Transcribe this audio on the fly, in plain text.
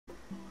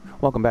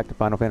Welcome back to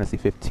Final Fantasy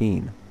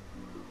 15.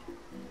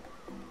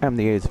 I'm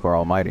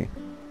TheAisForAlmighty.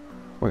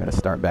 We're gonna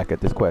start back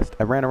at this quest.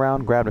 I ran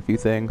around, grabbed a few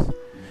things,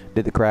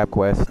 did the crab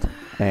quest,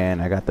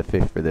 and I got the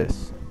fish for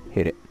this.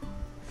 Hit it.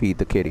 Feed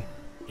the kitty.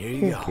 Here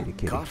you go. Kitty,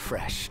 kitty. Caught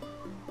fresh.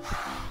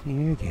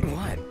 Here, kitty.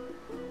 What?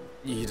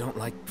 You don't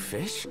like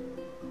fish?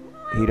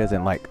 He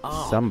doesn't like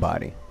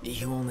somebody.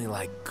 You only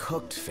like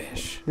cooked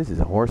fish. This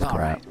is a horse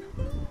crap.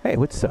 Right. Hey,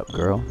 what's up,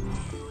 girl?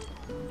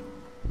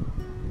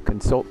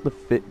 Consult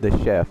the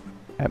chef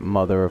at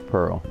Mother of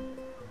Pearl.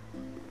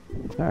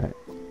 Alright,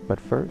 but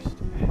first,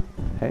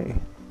 hey,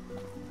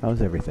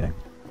 how's everything?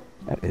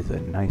 That is a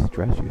nice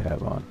dress you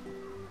have on.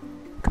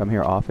 Come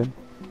here often?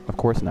 Of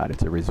course not,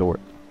 it's a resort.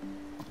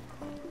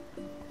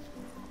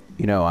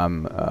 You know,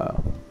 I'm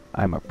a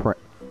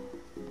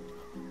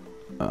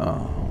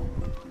Oh.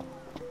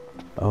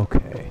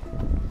 Okay.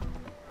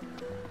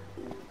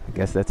 I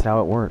guess that's how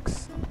it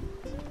works.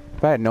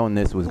 If I had known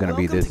this was gonna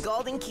be this... To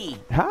Golden Key.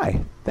 Hi,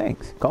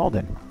 thanks,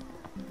 Golden.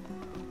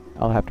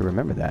 I'll have to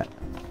remember that.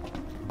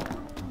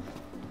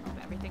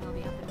 Everything will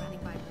be up and running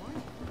by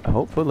morning.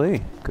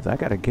 Hopefully, because I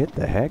gotta get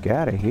the heck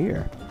out of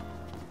here.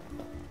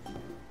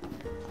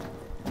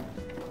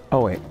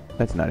 Oh wait,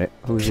 that's not it.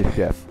 Who's the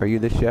chef? Are you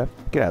the chef?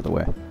 Get out of the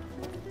way.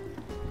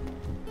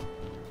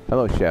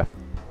 Hello, chef.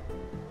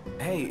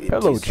 Hey, hello,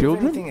 do you serve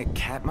children. Anything a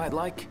cat might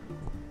like?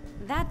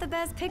 That the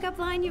best pickup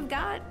line you've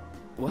got?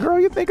 What? Girl,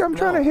 you think I'm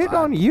trying to hit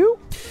on you?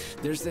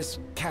 There's this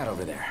cat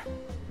over there.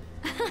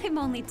 I'm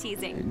only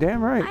teasing.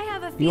 Damn right. I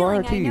have a You are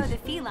a feeling I know tease. the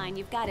feline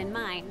you've got in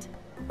mind.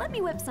 Let me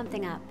whip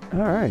something up. All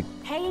right.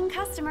 Paying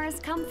customers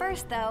come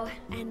first, though,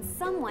 and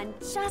someone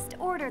just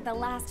ordered the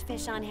last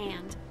fish on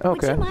hand.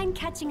 Okay. Would you mind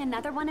catching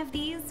another one of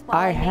these while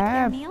I make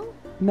have. their meal?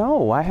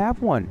 No, I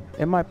have one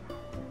in my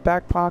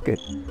back pocket.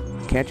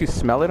 Can't you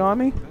smell it on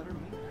me?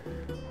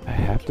 I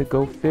have to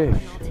go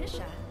fish.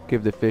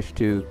 Give the fish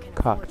to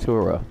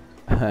Coctura.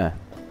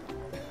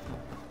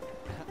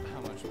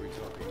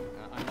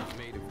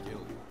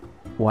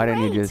 Why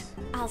didn't you just...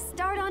 I'll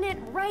start on it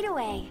right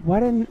away. Why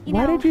did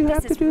you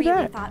have to This is do really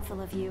that?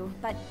 thoughtful of you,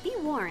 but be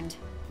warned.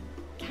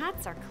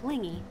 Cats are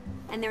clingy,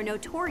 and they're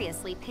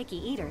notoriously picky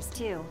eaters,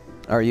 too.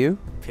 Are you?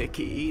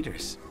 Picky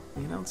eaters.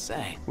 You don't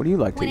say. What do you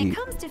like to When it eat?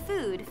 comes to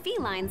food,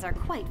 felines are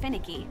quite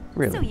finicky.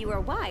 Really? So you are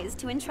wise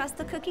to entrust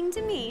the cooking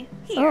to me.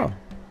 Here. Oh.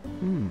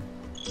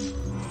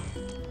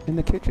 In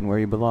the kitchen where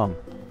you belong.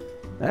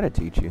 That'll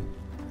teach you.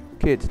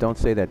 Kids, don't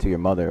say that to your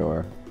mother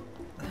or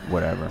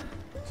whatever.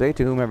 Say it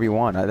to whomever you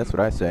want. That's what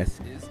I say.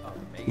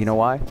 You know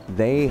why?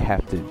 They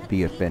have to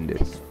be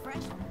offended.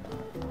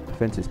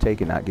 Offense is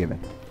taken, not given.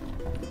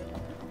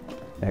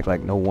 Act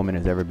like no woman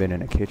has ever been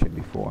in a kitchen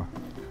before.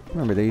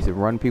 Remember, they used to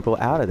run people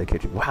out of the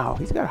kitchen. Wow,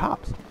 he's got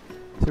hops.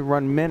 To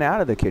run men out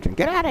of the kitchen.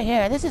 Get out of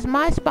here. This is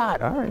my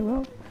spot. All right,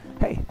 well.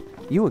 Hey,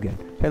 you again.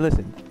 Hey,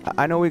 listen.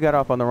 I know we got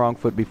off on the wrong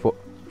foot before.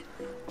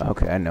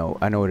 Okay, I know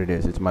what it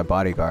is. It's my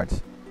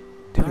bodyguards.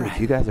 Dude, All right,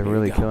 you guys are here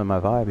really you go. killing my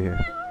vibe here.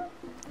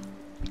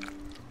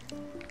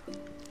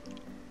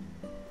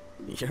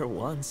 You're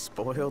one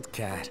spoiled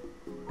cat.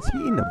 Is he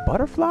eating a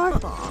butterfly?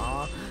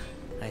 Aw,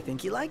 I think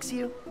he likes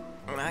you.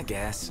 I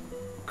guess.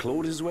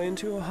 Clawed his way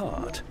into a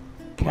heart.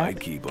 Cat Might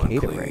keep on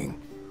catering.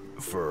 clinging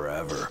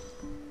forever.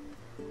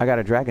 I got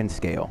a dragon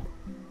scale.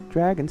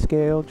 Dragon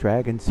scale,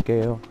 dragon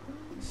scale.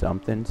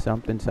 Something,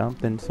 something,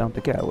 something,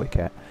 something. Get out of the way,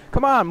 cat.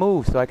 Come on,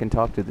 move so I can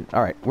talk to the...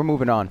 Alright, we're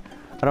moving on.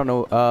 I don't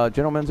know,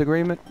 gentleman's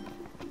agreement?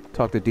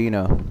 Talk to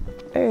Dino.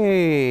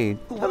 Hey, I'm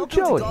Welcome to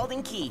Joey.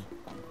 Golden Key.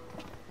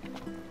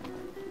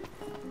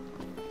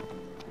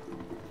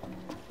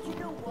 You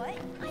know what?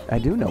 I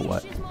do know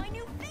what. Fish is my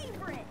new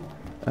favorite.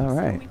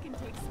 Alright. We can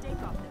take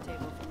steak off the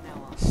table from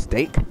now on.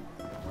 Steak?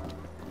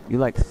 You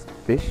like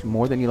fish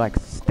more than you like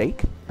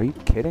steak? Are you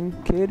kidding,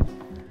 kid?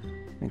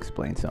 Let me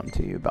explain something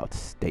to you about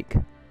steak.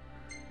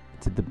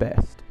 It's the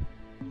best.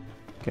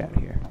 Get out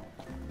of here.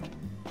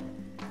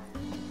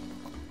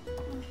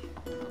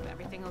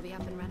 Everything will be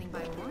up and running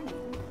by morning.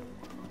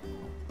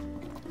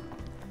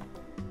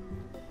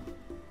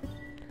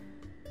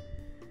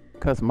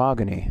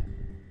 Cosmogony.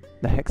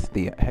 The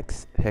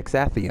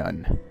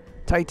Hexathion.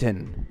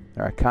 Titan.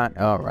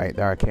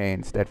 The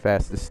Arcane,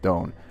 steadfast as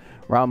stone.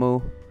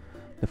 Ramu,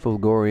 the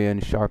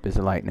Fulgurian, sharp as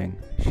lightning.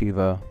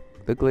 Shiva,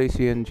 the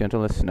Glacian,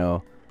 gentle as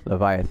snow.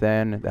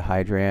 Leviathan, the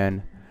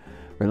Hydrian,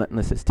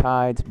 relentless as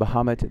tides.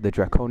 Bahamut, the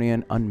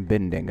Draconian,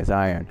 unbending as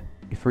iron.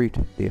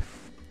 Ifrit, the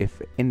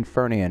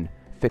Infernian,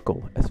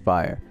 fickle as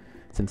fire.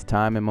 Since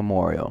time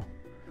immemorial,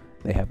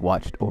 they have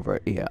watched over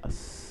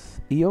Eos.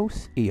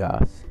 Eos?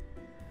 Eos.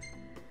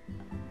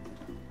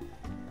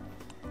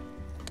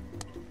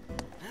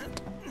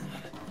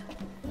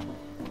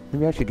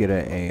 Maybe I should get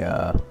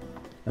a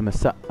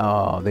massage.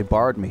 Oh, they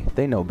barred me.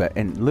 They know better.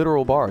 And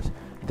literal bars.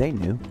 They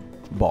knew.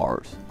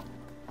 Bars.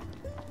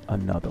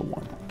 Another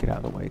one. Get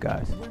out of the way,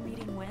 guys. We're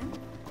meeting when?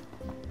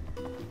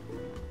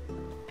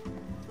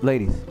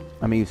 Ladies,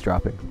 I'm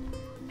eavesdropping.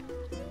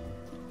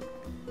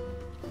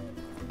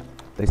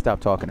 They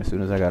stopped talking as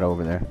soon as I got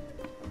over there.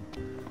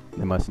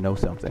 They must know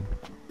something.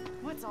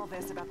 What's all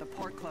this about the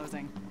port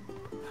closing?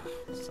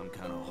 Some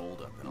kind of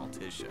holdup in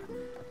Altisha.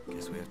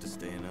 Guess we have to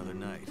stay another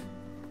night.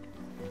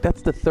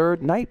 That's the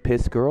third night,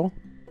 piss girl.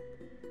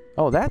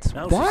 Oh, that's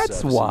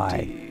why.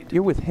 Indeed.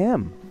 You're with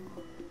him.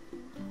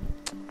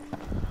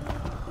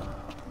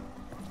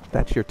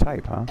 That's your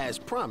type, huh? As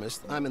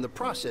promised, I'm in the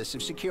process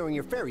of securing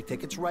your ferry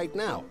tickets right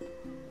now.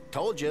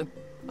 Told you,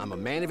 I'm a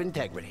man of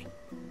integrity.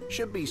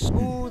 Should be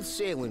smooth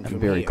sailing from I'm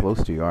very here.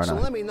 close to you, aren't So I?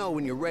 let me know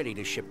when you're ready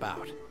to ship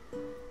out.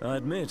 I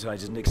admit I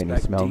didn't Can you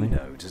expect smell me?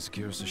 Dino to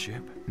secure us a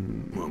ship.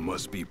 Well,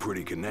 must be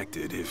pretty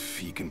connected if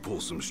he can pull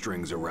some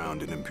strings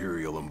around an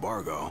Imperial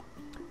embargo.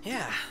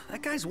 Yeah,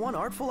 that guy's one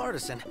artful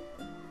artisan.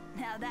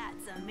 Now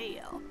that's a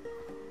meal.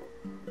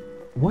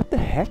 What the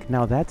heck?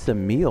 Now that's a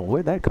meal.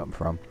 Where'd that come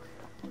from?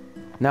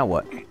 Now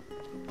what?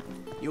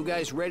 You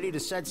guys ready to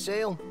set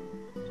sail?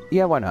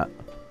 Yeah, why not?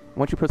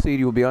 Once you proceed,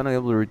 you will be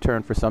unable to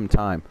return for some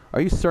time.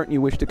 Are you certain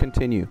you wish to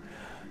continue?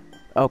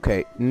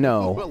 Okay,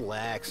 no.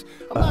 Relax.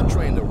 I'm not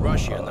trying to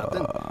rush you or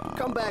nothing.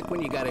 Come back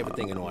when you got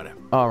everything in order.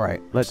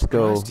 Alright, let's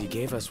go Surprised he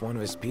gave us one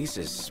of his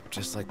pieces,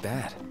 just like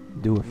that.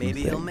 do a few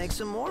Maybe he'll things. make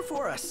some more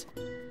for us.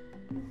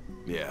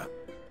 Yeah.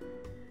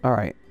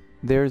 Alright,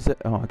 there's a...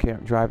 Oh, I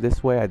can't drive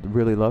this way. I'd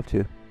really love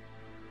to.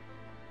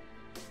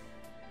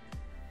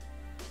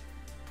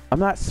 I'm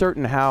not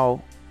certain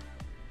how...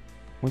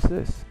 What's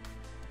this?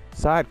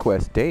 Side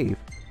quest, Dave.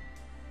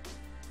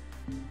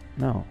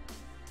 No.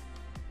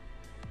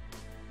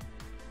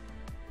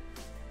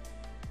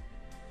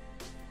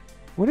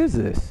 What is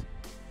this?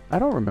 I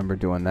don't remember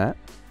doing that.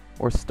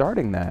 Or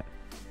starting that.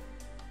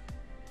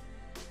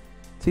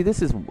 See,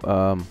 this is,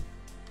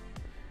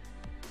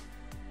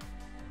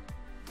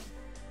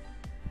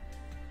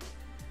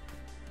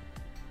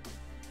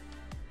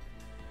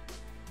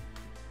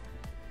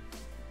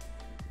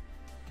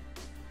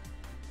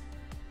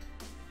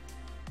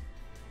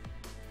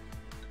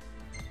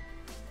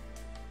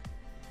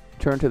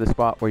 turn to the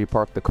spot where you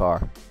parked the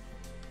car.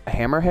 A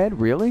Hammerhead?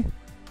 Really?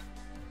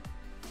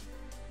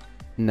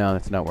 No,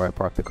 that's not where I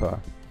parked the car.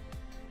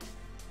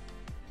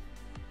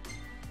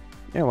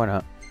 Yeah, why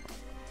not?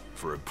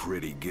 For a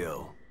pretty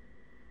gill.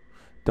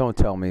 Don't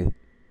tell me.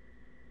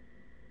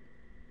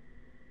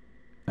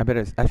 I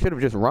bet I should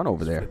have just run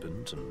over there.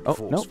 Flippant and Oh,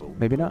 forceful. no,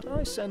 maybe not.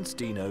 I sense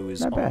Dino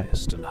is Not bad.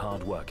 honest and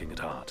hardworking at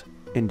heart.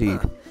 Indeed.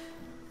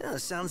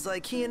 Sounds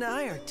like he and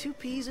I are two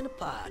peas in a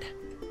pod.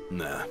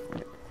 Nah.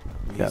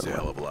 That He's a one.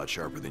 hell of a lot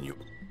sharper than you.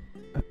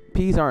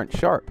 Peas aren't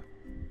sharp.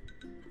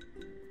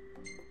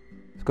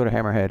 Let's go to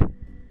Hammerhead.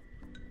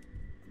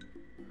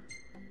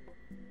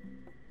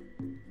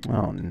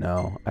 Oh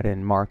no, I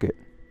didn't mark it.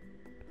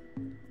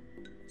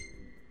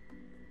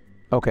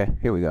 Okay,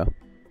 here we go.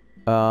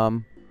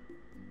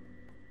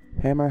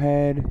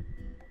 Hammerhead.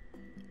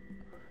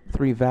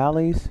 Three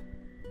Valleys.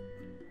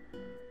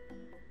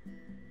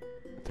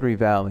 Three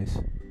Valleys.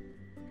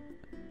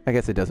 I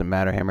guess it doesn't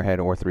matter,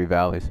 Hammerhead or Three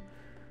Valleys.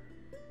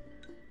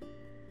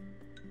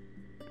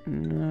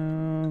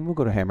 We'll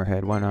go to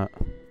Hammerhead. Why not?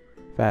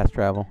 Fast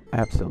travel.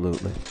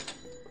 Absolutely.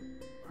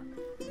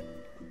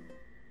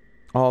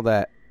 All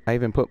that. I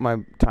even put my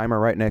timer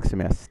right next to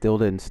me. I still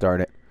didn't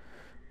start it.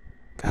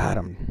 God,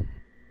 I'm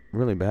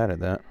really bad at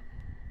that.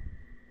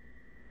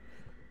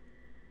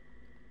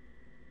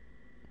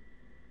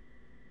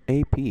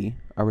 AP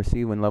are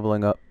received when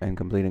leveling up and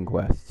completing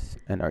quests,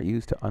 and are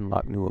used to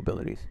unlock new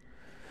abilities.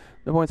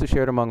 The points are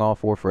shared among all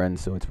 4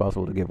 friends, so it's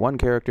possible to give one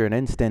character an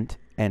instant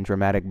and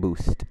dramatic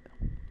boost.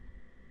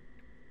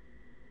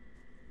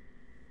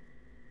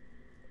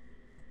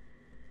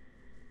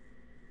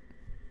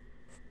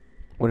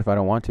 What if I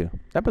don't want to?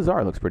 That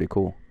bazaar looks pretty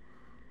cool.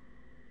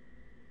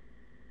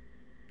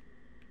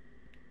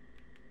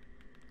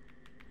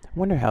 I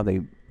wonder how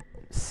they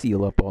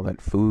seal up all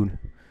that food.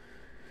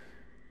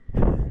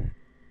 A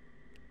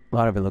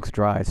lot of it looks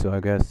dry, so I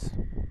guess...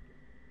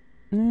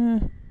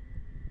 I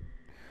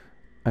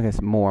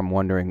guess more I'm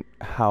wondering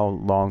how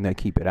long they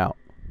keep it out.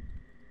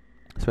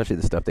 Especially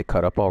the stuff they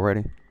cut up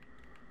already.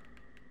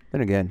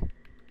 Then again,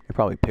 they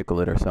probably pickle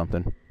it or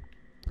something.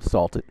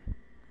 Salt it.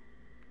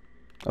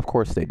 Of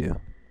course they do.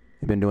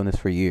 They've been doing this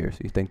for years.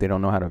 You think they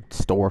don't know how to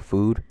store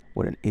food?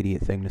 What an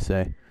idiot thing to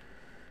say.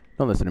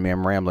 Don't listen to me.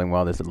 I'm rambling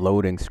while this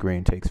loading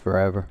screen takes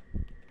forever.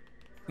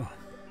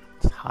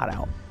 It's hot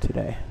out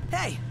today.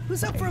 Hey,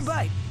 who's up for a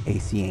bite?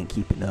 AC ain't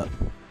keeping up.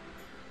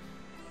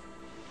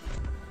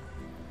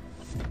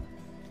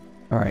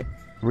 Alright,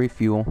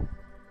 refuel.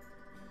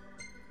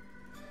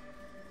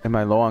 Am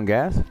I low on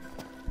gas?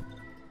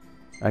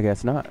 I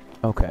guess not.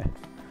 Okay.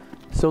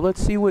 So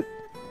let's see what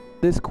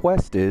this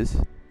quest is.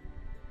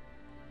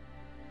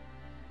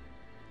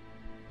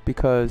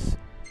 Because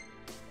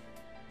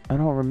I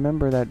don't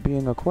remember that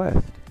being a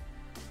quest.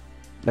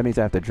 That means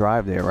I have to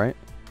drive there, right?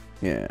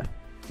 Yeah.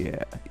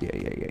 Yeah.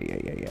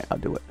 I'll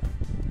do it.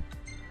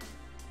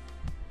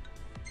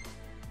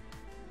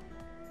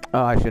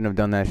 Oh, I shouldn't have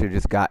done that. I should have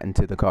just got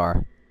into the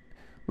car.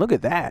 Look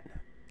at that.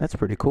 That's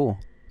pretty cool.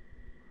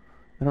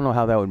 I don't know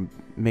how that would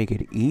make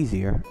it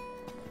easier.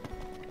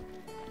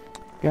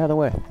 Get out of the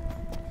way.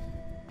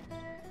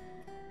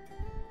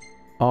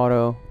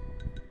 Auto.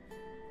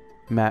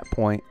 Map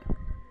point.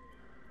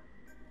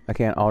 I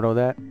can't auto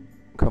that?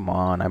 Come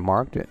on, I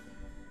marked it.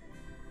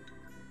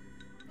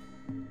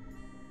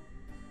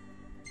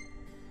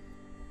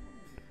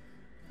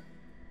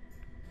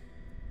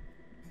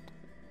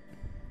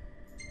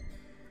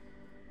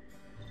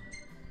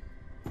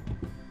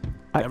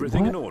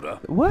 Everything in what? order?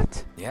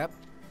 What? Yep.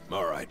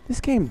 All right. This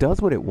game does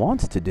what it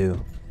wants to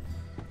do.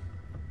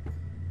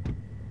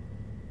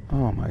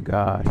 Oh my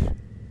gosh.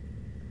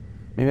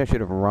 Maybe I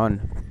should have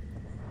run.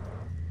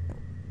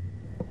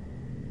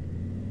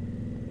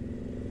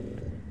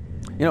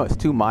 You know, it's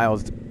 2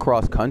 miles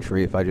cross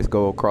country if I just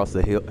go across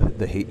the hill,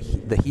 the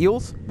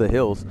hills.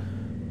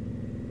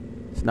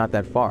 It's not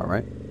that far,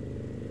 right?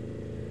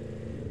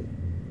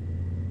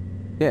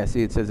 Yeah,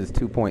 see, it says it's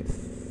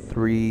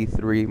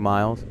 2.33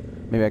 miles.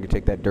 Maybe I could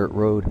take that dirt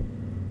road.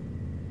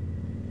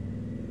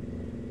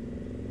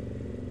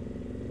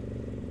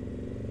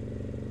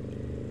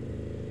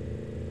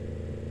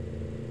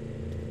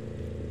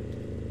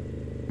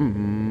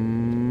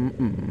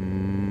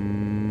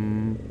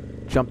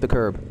 Jump the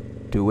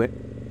curb. Do it.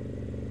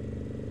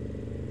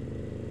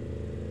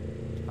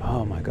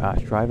 Oh my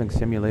gosh, Driving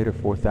Simulator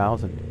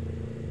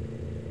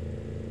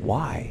 4000.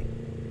 Why?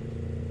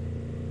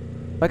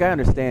 Like, I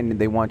understand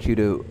they want you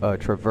to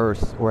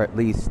traverse, or at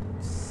least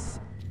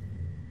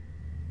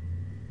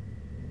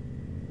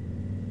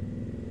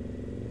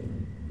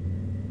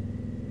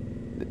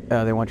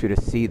they want you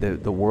to see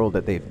the world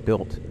that they've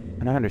built.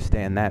 And I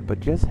understand that, but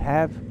just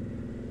have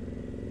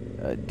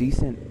a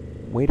decent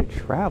way to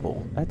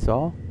travel. That's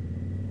all.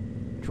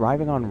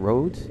 Driving on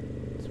roads?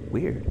 It's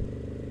weird.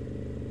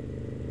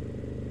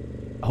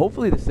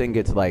 Hopefully this thing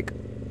gets like,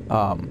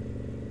 I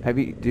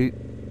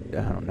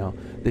don't know.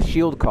 The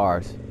shield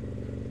cars.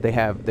 They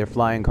have their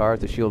flying cars,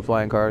 the shield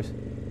flying cars,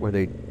 where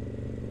they...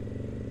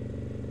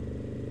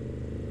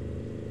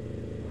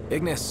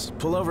 Ignis,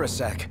 pull over a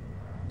sec.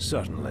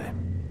 Certainly.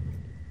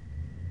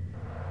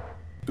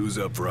 Who's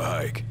up for a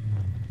hike?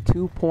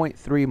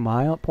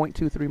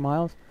 0.23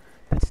 miles?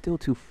 That's still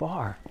too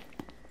far.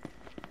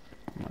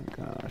 Oh my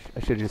gosh. I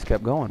should have just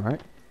kept going,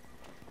 right?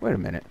 Wait a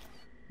minute.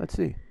 Let's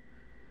see.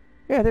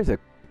 Yeah, there's a...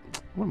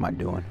 What am I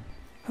doing?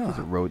 There's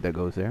a road that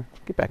goes there.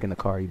 Get back in the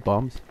car, you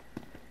bums.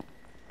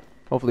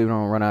 Hopefully we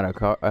don't run out of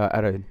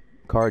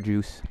car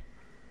juice.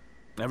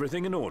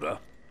 Everything in order?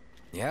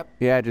 Yep.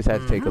 Yeah, I just had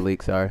to take a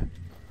leak, sorry.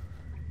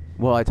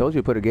 Well, I told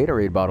you to put a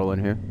Gatorade bottle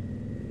in here.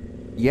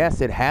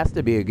 Yes, it has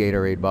to be a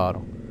Gatorade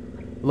bottle.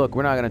 Look,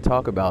 we're not going to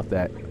talk about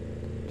that.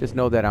 Just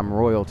know that I'm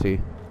royalty.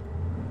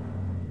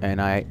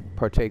 And I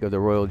partake of the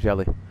royal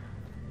jelly.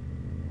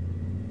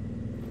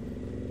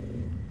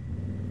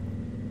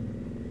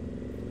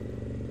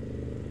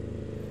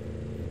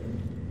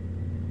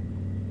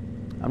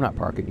 I'm not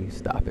parking you.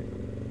 Stop it.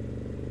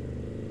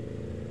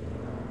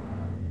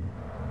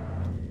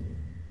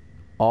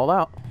 All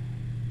out.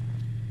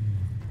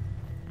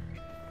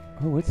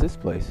 Oh, what's this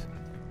place?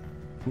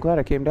 I'm glad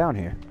I came down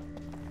here.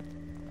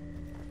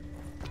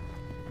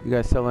 You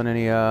guys selling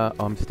any, oh,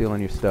 I'm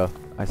stealing your stuff.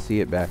 I see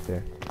it back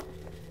there.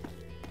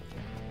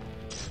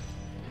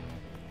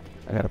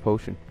 I got a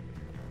potion.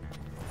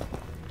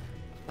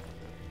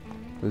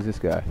 Who's this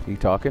guy? You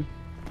talking?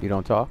 You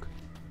don't talk?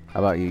 How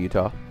about you? You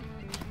talk?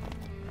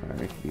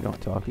 Alright, you don't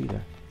talk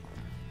either.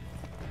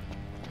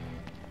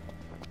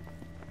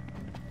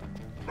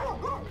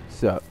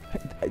 So,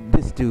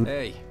 this dude...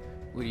 Hey,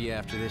 what are you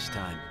after this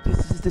time?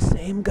 This is the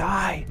same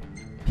guy.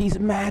 He's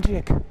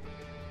magic.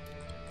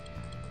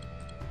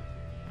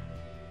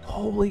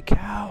 Holy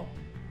cow.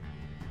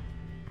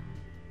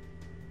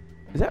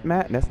 Is that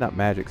that's not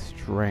magic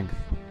strength.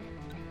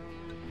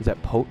 Is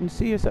that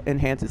potency or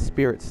enhances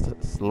spirit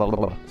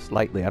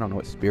slightly? I don't know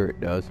what spirit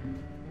does.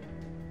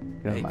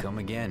 Hey, come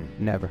again.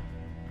 Never.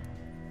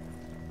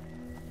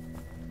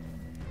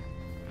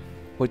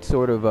 What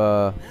sort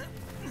of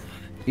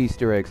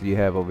Easter eggs do you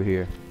have over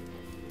here?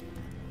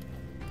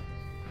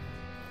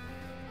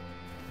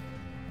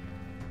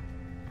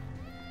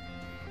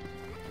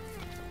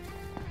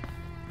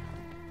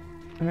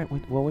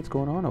 Alright, well, what's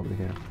going on over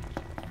here?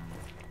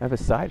 I have a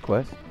side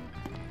quest.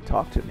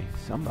 Talk to me,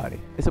 somebody.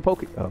 It's a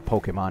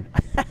Pokemon.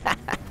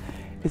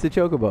 It's a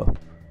Chocobo.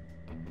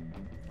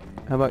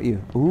 How about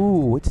you?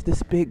 Ooh, what's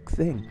this big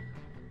thing?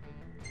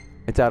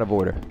 It's out of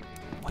order.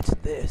 What's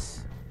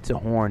this? It's a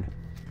horn.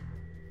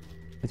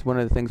 It's one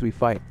of the things we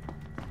fight.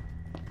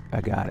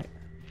 I got it.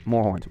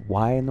 More horns.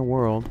 Why in the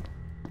world?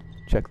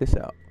 Check this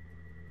out.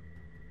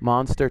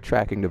 Monster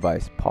tracking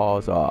device.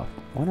 Paws off.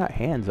 Why not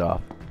hands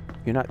off?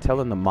 You're not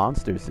telling the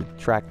monsters to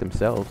track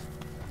themselves.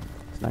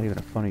 It's not even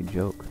a funny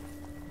joke.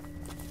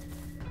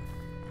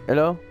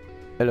 Hello?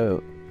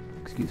 Hello.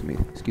 Excuse me,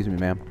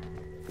 ma'am.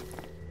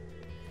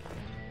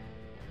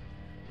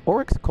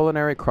 Oryx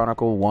Culinary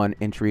Chronicle 1,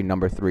 entry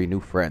number 3, new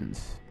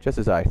friends. Just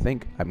as I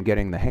think I'm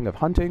getting the hang of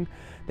hunting,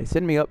 they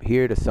send me up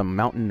here to some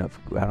mountain of...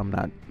 I'm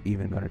not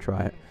even going to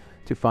try it.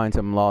 To find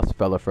some lost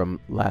fella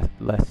from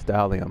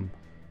Lestalum.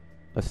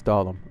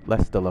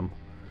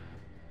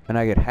 And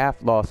I get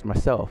half lost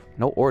myself.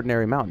 No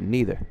ordinary mountain,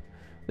 neither.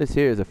 This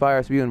here is a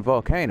fire-spewing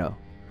volcano.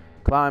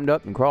 Climbed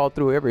up and crawled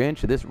through every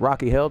inch of this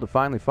rocky hell to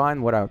finally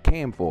find what I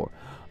came for.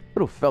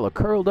 Little fella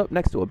curled up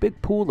next to a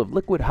big pool of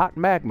liquid hot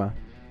magma.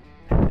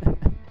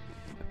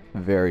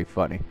 Very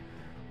funny.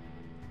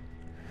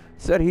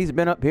 Said he's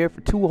been up here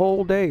for 2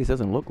 whole days.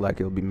 Doesn't look like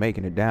he'll be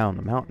making it down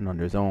the mountain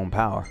under his own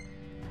power.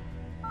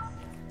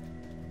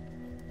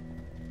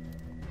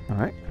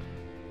 Alright.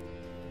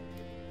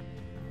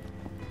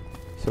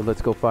 So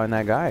let's go find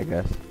that guy, I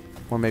guess.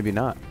 Or maybe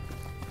not.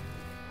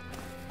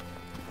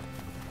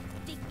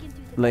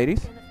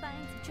 Ladies?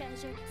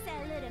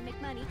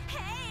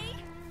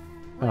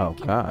 Oh,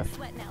 gosh.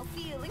 Sweat now,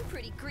 feeling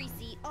pretty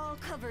greasy, all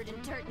covered in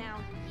dirt now.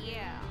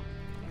 Yeah,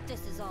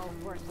 this is all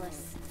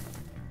worthless.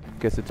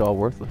 Guess it's all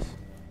worthless.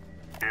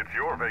 It's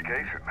your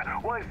vacation.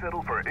 Why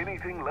settle for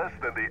anything less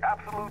than the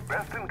absolute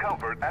best in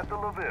comfort at the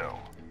LaVille?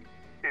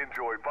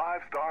 Enjoy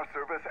 5-star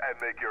service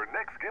and make your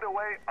next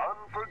getaway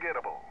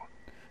unforgettable.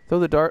 Throw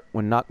the dart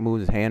when Nock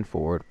moves his hand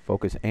forward.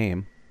 Focus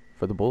aim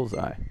for the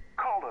bullseye.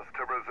 Call us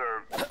to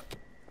reserve.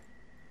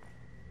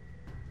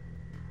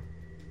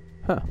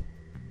 Huh.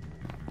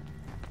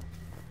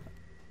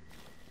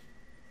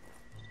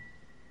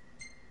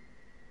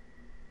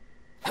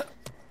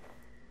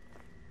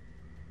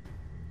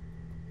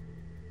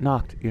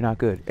 Knocked. You're not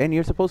good. And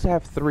you're supposed to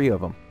have 3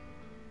 of them.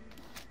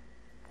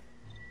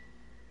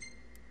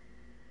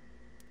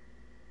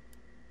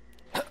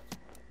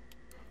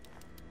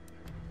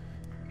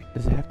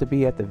 Does it have to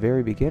be at the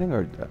very beginning,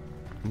 or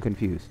I'm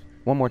confused?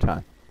 One more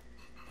time.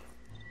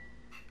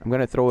 I'm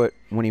gonna throw it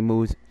when he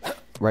moves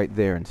right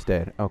there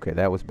instead. Okay,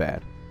 that was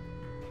bad.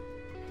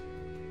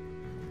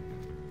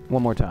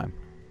 One more time.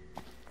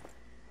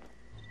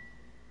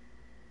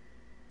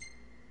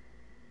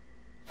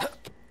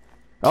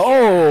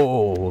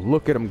 Oh,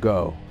 look at him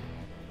go.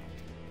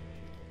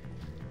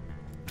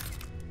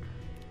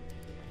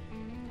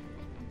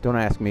 Don't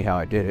ask me how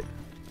I did it.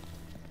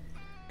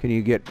 Can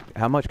you get,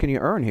 how much can you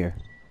earn here?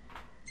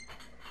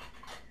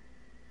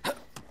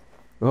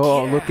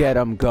 Oh, yeah. Look at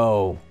him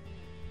go.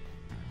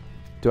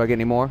 Do I get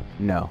any more?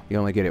 No, you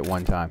only get it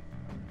 1 time.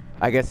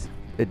 I guess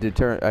it's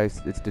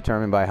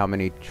determined by how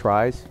many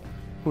tries.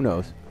 Who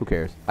knows? Who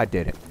cares? I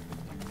did it.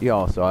 You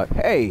all saw it.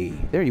 Hey,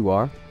 there you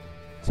are.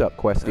 What's up,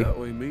 Questy? Now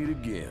we meet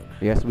again.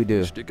 Yes, we do.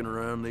 You sticking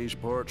around these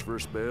parts for a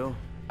spell?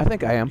 I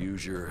think I am.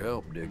 Use your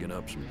help digging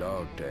up some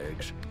dog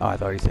tags. Oh, I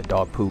thought he said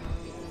dog poop.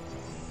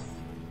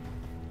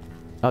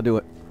 I'll do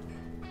it.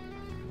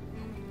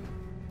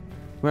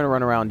 We're gonna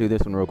run around and do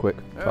this one real quick.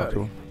 Talk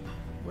to him.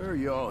 Where are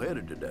you all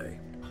headed today?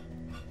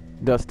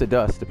 Dust to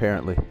dust,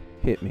 apparently.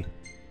 Hit me.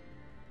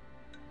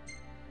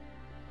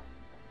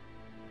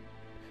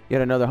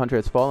 Yet another hunter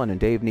has fallen, and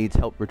Dave needs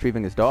help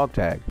retrieving his dog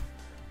tag.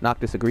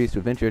 Noctis agrees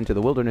to venture into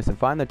the wilderness and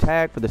find the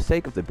tag for the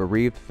sake of the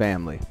bereaved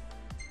family.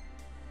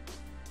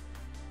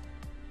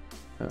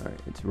 Alright,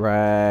 it's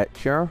right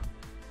here.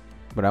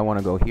 But I want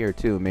to go here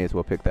too. May as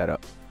well pick that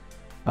up.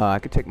 I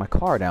could take my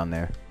car down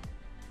there.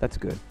 That's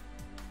good.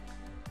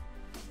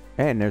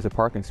 And there's a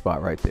parking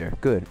spot right there.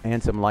 Good.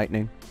 And some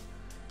lightning.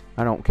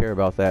 I don't care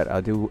about that.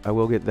 I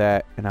will get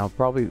that, and I'll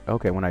probably,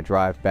 okay, when I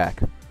drive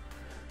back.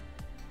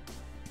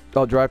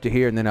 I'll drive to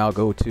here, and then I'll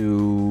go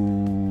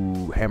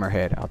to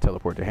Hammerhead. I'll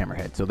teleport to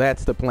Hammerhead. So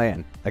that's the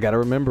plan. I got to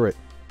remember it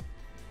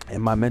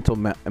in my mental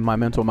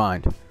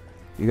mind.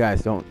 You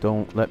guys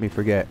don't let me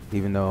forget,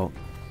 even though,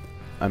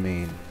 I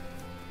mean,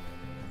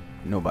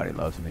 nobody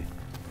loves me.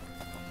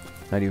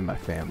 Not even my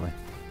family.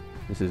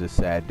 This is a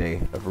sad day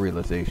of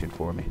realization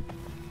for me.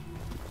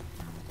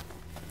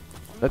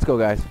 Let's go,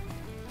 guys.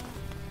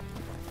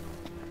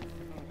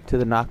 To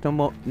the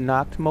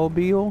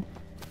Noctmobile.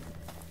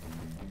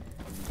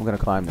 I'm gonna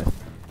climb this.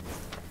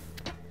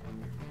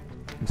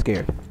 I'm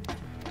scared.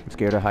 I'm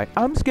scared of heights.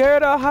 I'm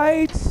scared of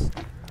heights,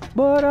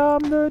 but I'm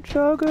the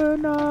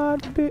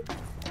juggernaut.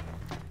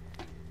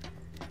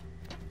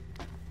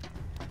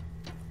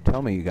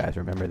 Tell me you guys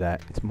remember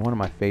that. It's one of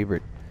my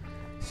favorite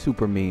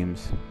super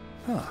memes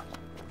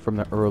from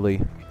the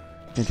early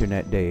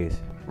internet days.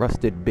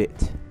 Rusted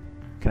bit.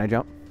 Can I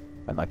jump?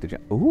 I'd like to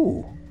jump.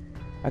 Ooh,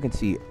 I can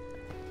see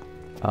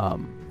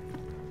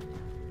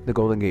the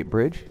Golden Gate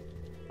Bridge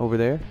over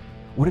there.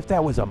 What if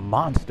that was a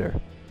monster?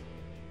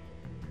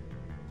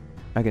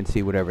 I can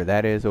see whatever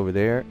that is over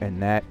there, and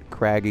that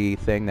craggy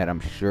thing that I'm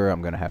sure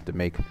I'm gonna have to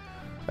make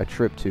a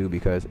trip to,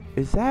 because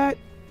is that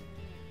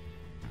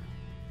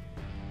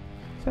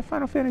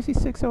Final Fantasy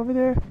VI over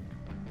there?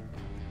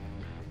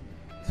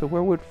 So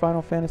where would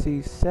Final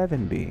Fantasy VII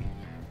be?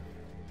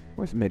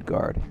 Where's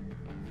Midgard?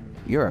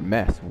 You're a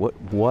mess.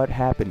 What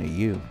happened to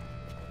you?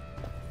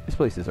 This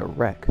place is a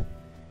wreck.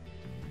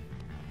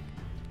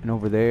 And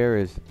over there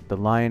is the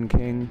Lion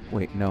King.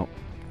 Wait, no.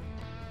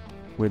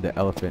 We're the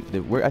elephant.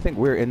 I think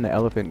we're in the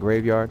elephant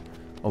graveyard.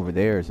 Over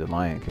there is the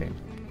Lion King.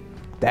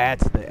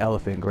 That's the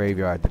elephant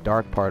graveyard. The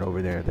dark part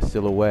over there. The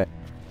silhouette.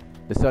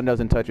 The sun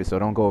doesn't touch it, so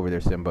don't go over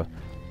there, Simba.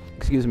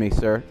 Excuse me,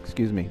 sir.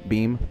 Excuse me.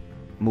 Beam.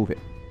 Move it.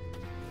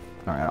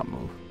 Alright, I'll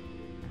move.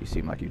 You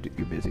seem like you're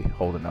busy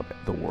holding up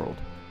the world.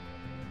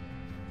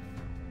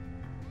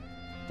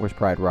 Where's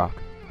Pride Rock?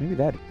 Maybe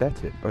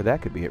that's it. Or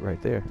that could be it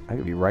right there. I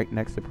could be right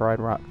next to Pride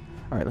Rock.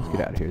 Alright, let's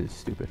get out of here. This is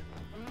stupid.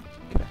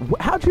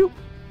 How'd you...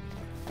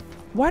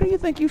 Why do you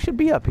think you should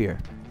be up here?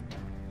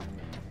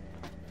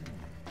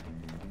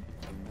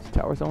 This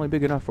tower's only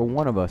big enough for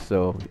one of us,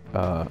 so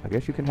I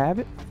guess you can have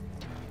it.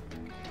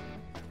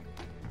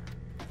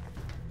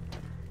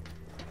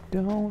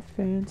 Don't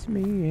fence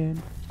me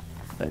in.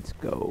 Let's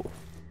go.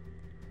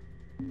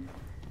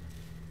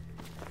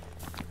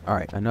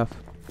 Alright, enough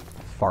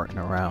farting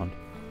around.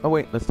 Oh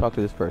wait, let's talk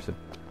to this person.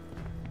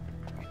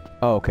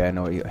 Oh, okay, I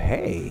know you.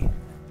 Hey!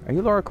 Are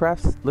you Laura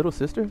Croft's little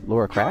sister?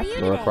 Laura Croft?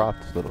 Laura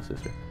Croft's little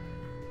sister.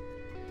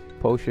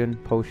 Potion,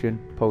 potion,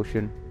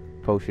 potion,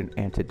 potion,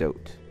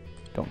 antidote.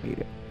 Don't need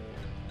it.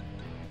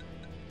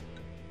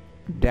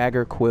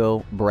 Dagger,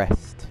 quill,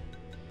 breast.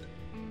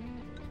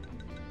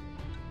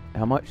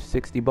 How much?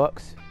 60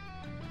 bucks?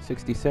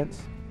 60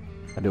 cents?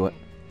 I'll do it.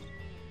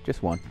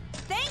 Just one.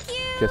 Thank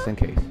you! Just in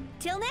case.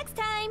 Till next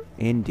time!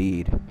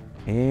 Indeed.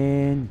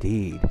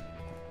 Indeed.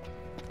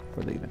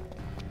 We're leaving.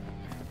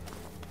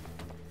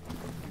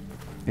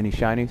 Any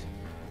shinies?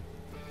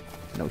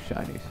 No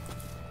shinies.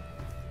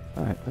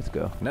 Alright, let's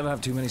go. Never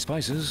have too many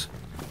spices.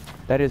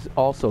 That is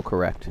also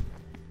correct.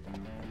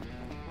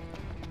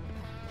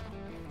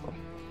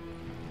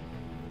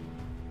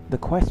 The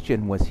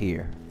question was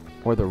here.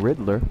 Or the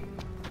Riddler.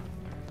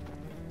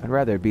 I'd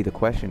rather it be the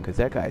question, because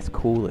that guy's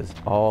cool as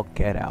all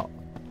get out.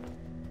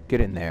 Get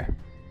in there.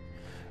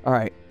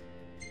 Alright.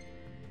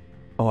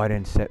 Oh, I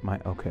didn't set my...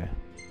 Okay.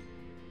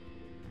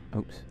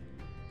 Oops.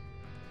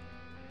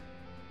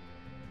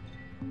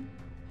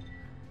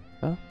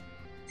 Oh?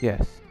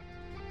 Yes.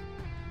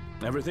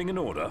 Everything in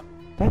order?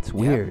 That's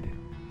weird.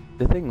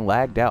 The thing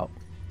lagged out.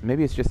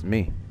 Maybe it's just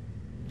me.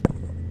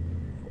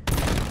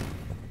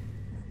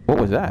 What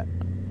was that?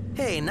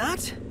 Hey,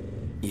 Not?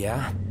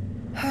 Yeah?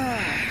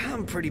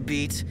 I'm pretty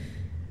beat.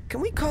 Can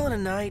we call it a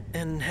night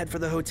and head for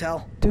the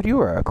hotel? Dude, you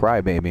are a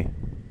crybaby.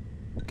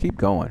 Keep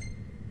going.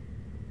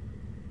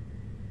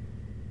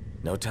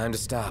 No time to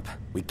stop.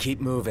 We keep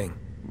moving.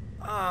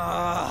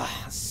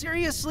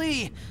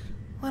 Seriously?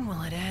 When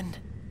will it end?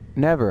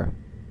 Never.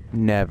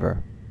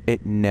 Never.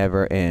 It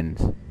never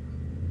ends.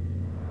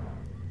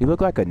 You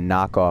look like a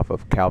knockoff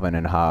of Calvin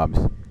and Hobbes.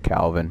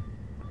 Calvin.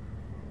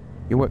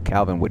 You're what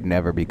Calvin would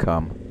never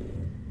become.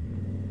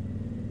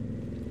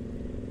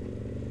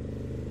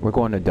 We're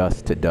going to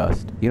dust to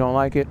dust. You don't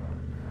like it?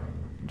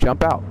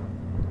 Jump out.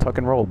 Tuck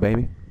and roll,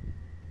 baby.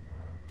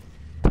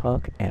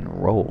 Tuck and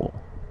roll.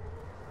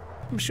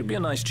 Should be a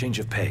nice change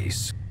of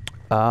pace.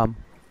 I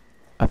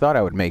thought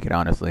I would make it,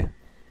 honestly.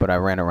 But I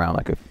ran around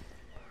like a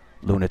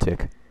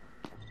lunatic.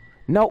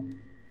 Nope.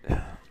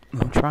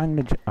 I'm trying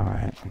to...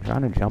 Alright, I'm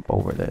trying to jump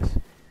over this.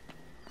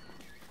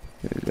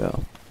 Here we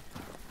go.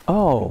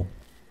 Oh.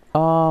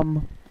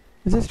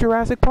 Is this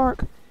Jurassic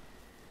Park?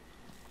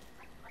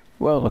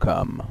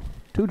 Welcome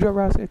to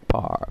Jurassic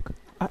Park.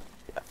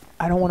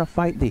 I don't want to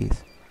fight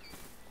these.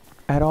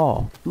 At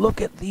all.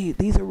 Look at these.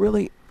 These are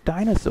really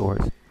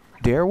dinosaurs.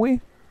 Dare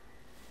we?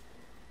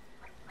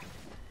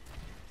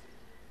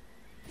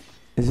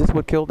 Is this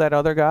what killed that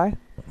other guy?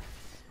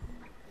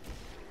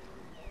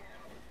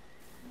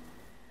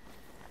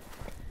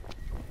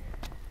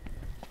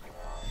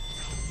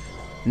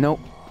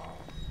 Nope.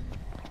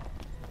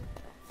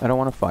 I don't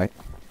want to fight.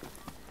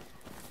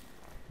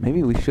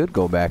 Maybe we should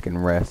go back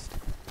and rest.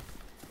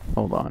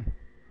 Hold on.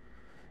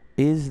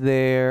 Is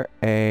there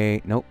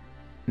a... Nope.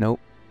 Nope.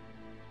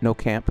 No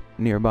camp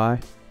nearby.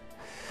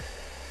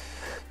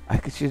 I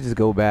should just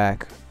go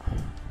back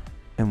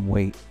and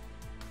wait.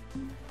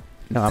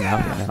 No, I'm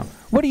out here now.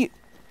 What are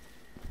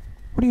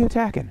you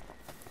attacking?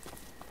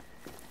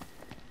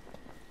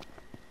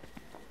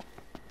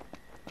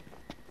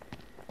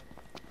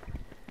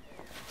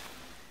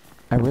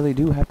 I really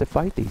do have to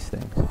fight these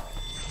things.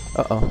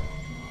 Uh-oh.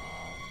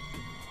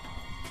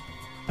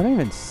 I don't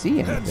even see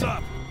anything. Heads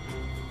up.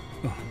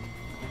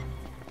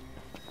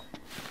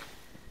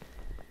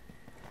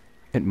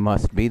 It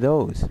must be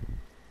those.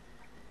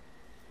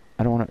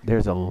 I don't want to...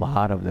 There's a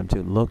lot of them,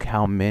 too. Look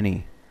how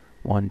many.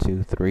 1,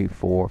 2, 3,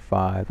 4,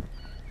 5.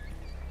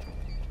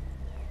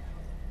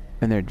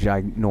 And they're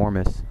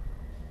ginormous.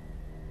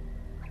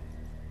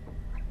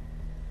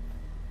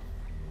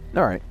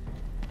 Alright.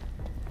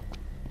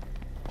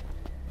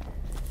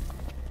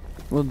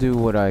 We'll do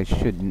what I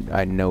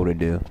know to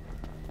do.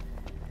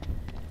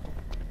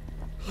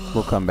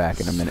 We'll come back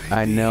in a minute.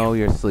 I know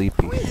you're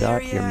sleepy.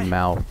 Shut your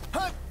mouth.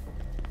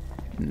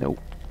 Nope.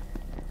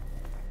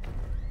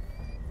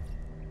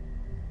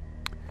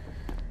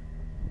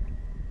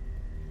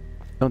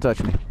 Don't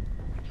touch me.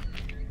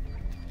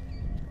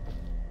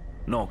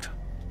 Noct.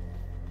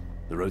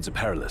 The roads are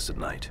perilous at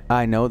night.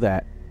 I know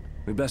that.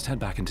 We best head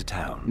back into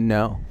town.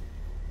 No.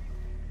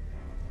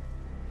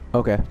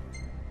 Okay.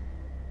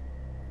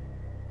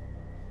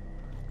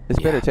 This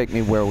better take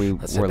me where we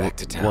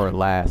were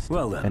last,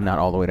 well then, and not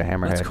all the way to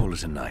Hammerhead. Let's call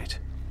it a night.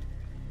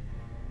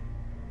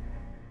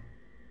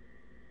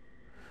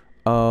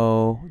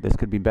 Oh, this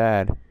could be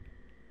bad.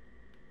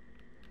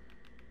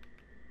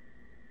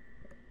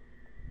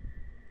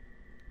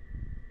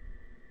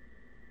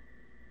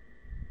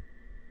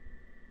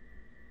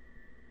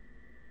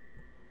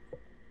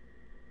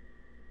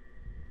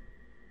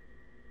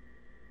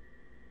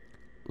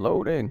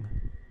 Loading.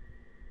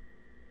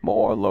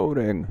 More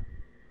loading.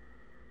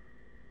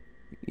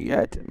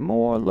 Yet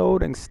more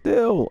loading.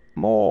 Still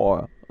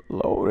more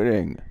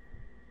loading.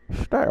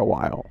 Stay a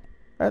while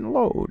and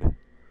load.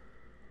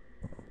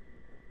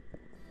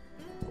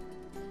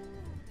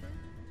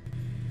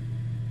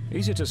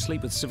 Easier to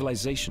sleep with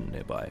civilization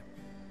nearby.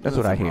 That's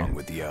what I hear. Wrong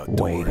with the Wait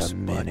outdoors, a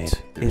but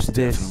minute. there's Is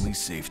this definitely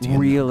safety in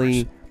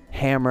really numbers. Let's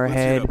hit up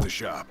Hammerhead? the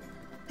shop.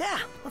 Yeah,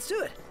 let's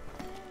do it.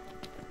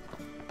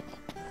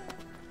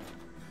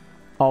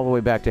 All the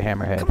way back to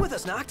Hammerhead. Come with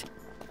us, Noct.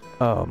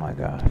 Oh my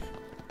gosh.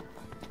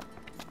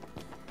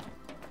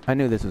 I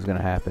knew this was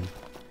gonna happen.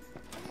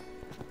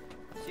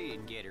 She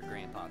didn't get her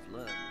grandpa's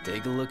love.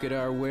 Take a look at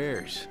our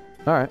wares.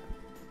 Alright.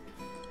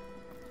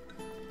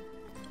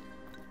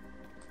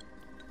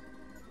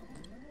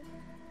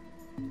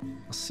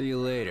 I'll see you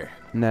later.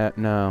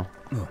 No.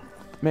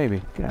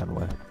 Maybe. Get out of the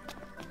way.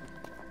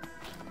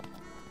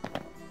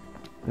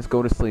 Let's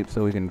go to sleep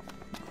so we can...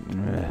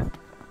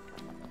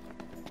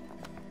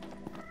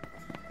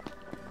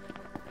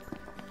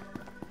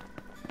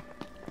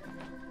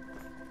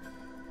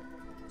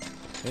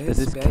 Does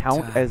this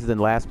count as the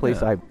last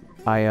place I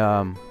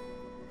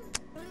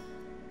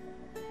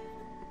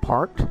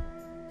parked?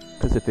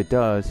 Because if it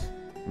does...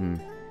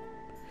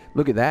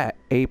 Look at that.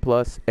 A+,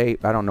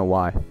 I don't know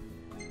why.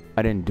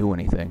 I didn't do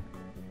anything.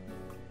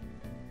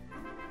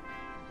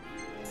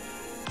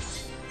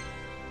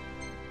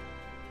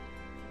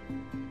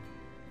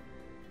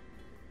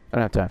 I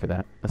don't have time for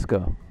that. Let's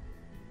go.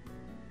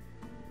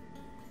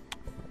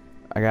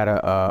 I got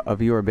a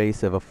viewer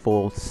base of a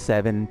full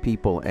 7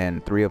 people,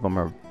 and 3 of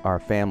them are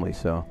family,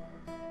 so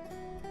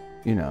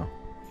you know.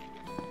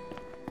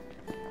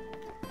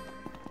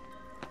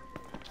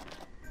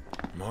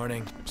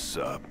 Morning.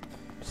 Sup?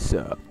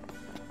 Sup?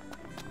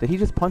 Did he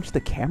just punch the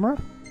camera?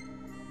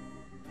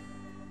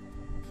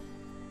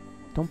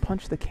 Don't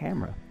punch the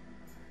camera.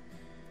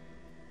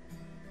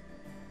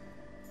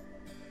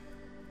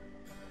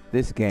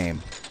 This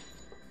game.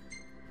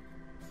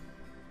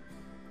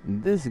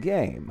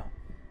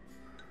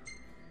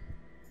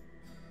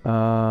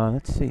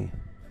 Let's see.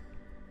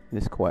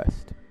 This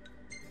quest.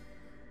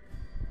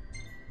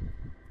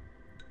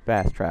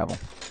 Fast travel.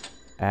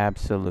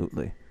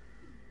 Absolutely.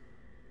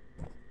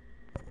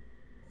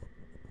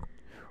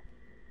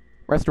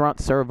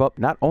 Restaurants serve up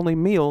not only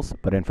meals,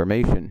 but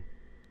information.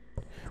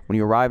 When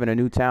you arrive in a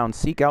new town,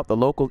 seek out the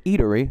local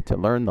eatery to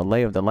learn the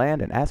lay of the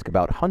land and ask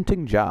about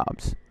hunting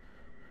jobs.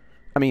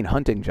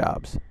 Hunting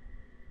jobs.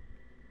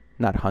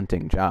 Not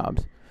hunting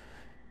jobs.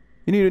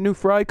 You need a new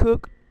fry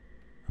cook?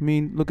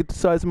 Look at the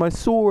size of my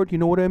sword, you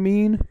know what I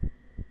mean?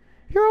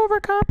 You're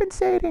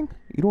overcompensating.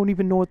 You don't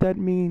even know what that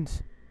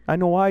means. I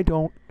know I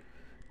don't.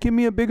 Give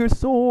me a bigger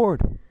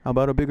sword. How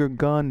about a bigger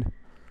gun?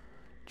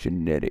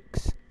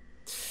 Genetics.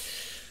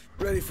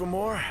 Ready for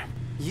more?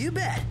 You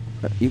bet.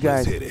 You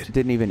guys hit it.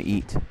 didn't even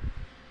eat.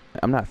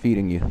 I'm not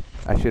feeding you.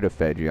 I should have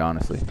fed you,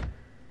 honestly.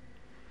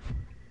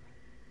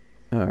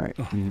 Alright.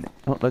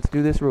 Let's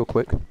do this real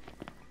quick.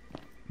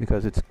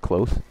 Because it's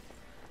close.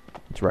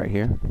 It's right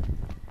here.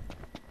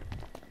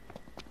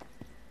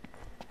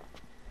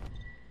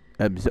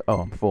 I'm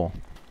full.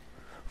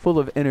 Full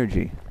of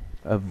energy.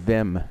 Of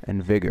vim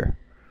and vigor.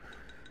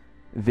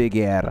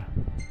 Vigor.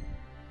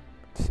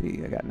 Let's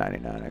see. I got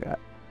 99. I got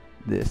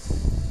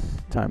this.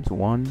 Times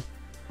 1.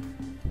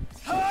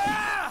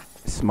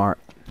 Smart.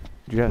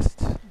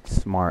 Just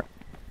smart.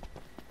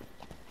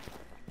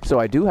 So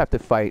I do have to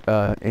fight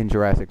in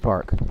Jurassic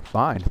Park.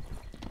 Fine.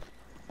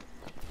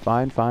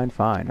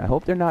 Fine. I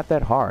hope they're not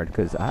that hard,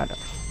 because I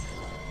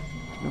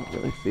don't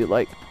really feel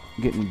like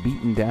getting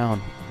beaten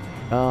down.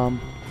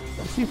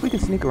 Let's see if we can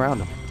sneak around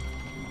them.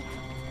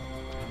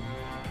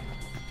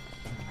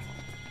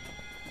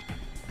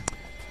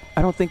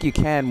 I don't think you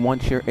can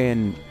once you're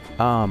in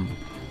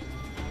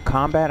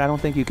combat. I don't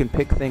think you can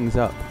pick things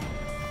up.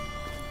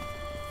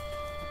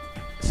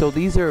 So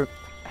these are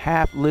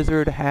half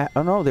lizard, half...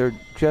 Oh no, they're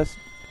just...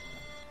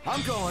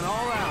 I'm going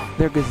all out.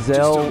 They're Just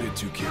gazelle... don't get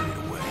too carried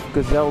away.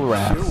 Gazelle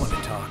rafts. Sure want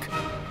to talk.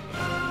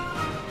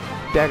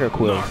 Dagger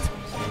quills.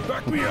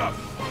 Back me up.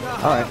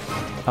 Alright,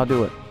 I'll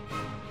do it.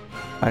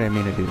 I didn't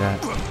mean to do that.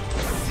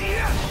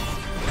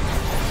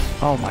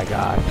 Oh my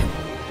gosh.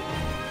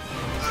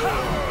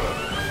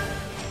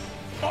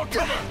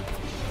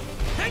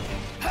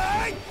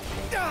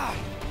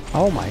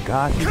 Oh my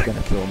gosh, he's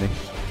gonna kill me.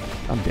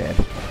 I'm dead.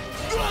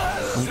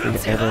 One thing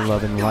to ever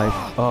love in life.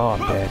 Oh, I'm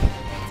dead.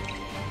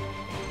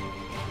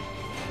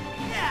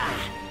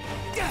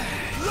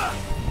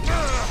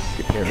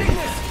 Get parried.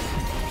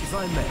 If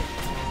I may.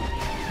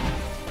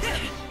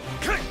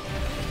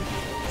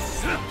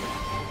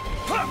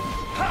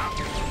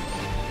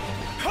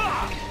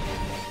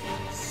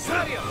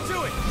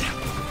 Do it.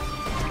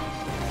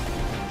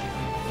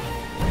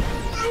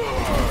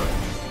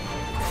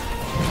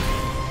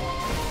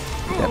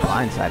 That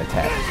blindside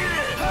attack.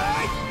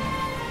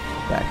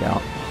 Back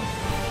out.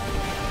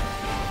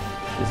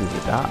 This is a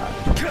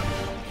dodge.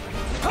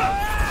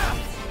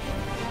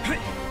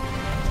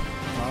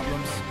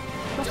 Problems?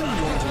 Nothing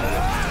more than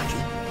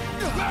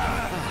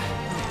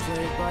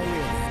play it by ear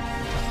then.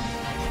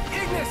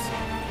 Ignis!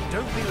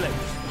 Don't be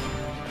late.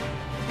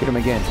 Get him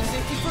again.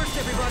 Safety first,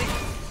 everybody.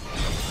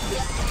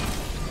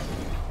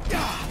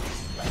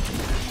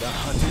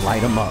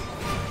 Light him up.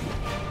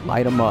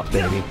 Light him up,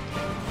 baby.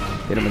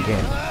 Hit him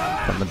again.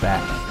 From the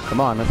back. Come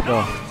on, let's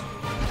go.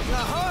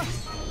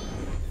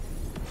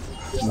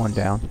 One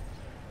down.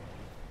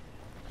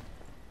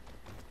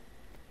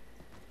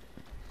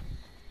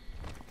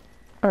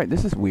 Alright,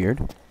 this is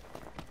weird.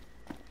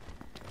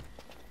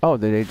 Oh,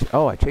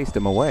 I chased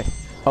him away.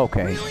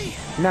 Okay.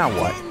 Now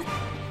what?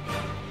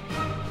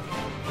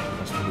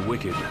 That's for the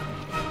wicked.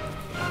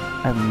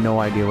 I have no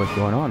idea what's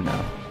going on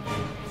now.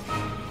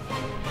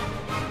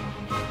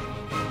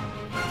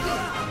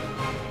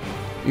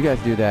 You guys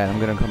do that. I'm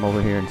gonna come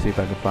over here and see if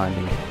I can find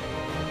him.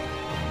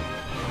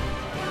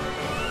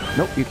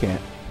 Nope, you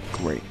can't.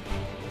 Great.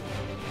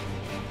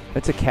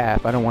 It's a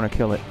calf. I don't want to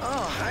kill it.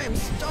 Oh, I am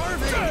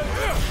starving.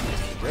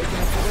 Breaking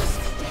up for this?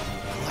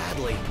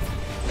 Gladly.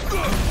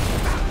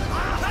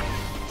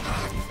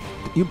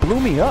 You blew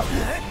me up.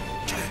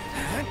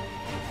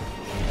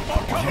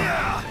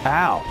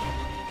 Ow.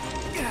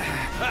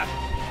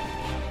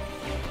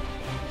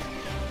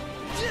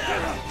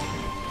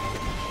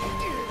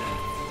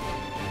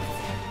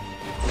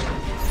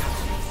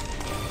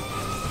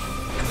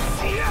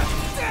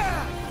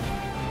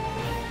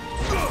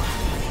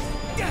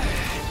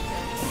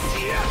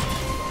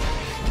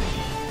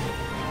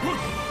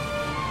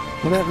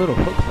 Look at that little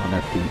hooks on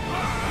their feet.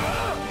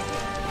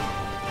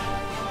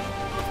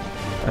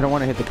 I don't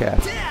want to hit the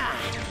calf.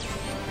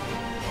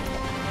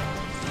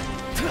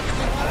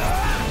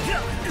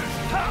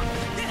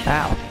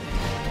 Ow.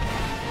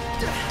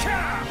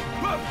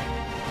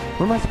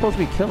 Who am I supposed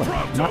to be killing?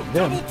 Not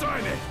them.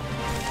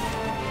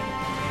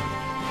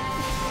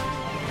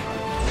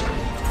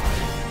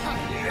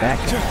 That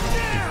guy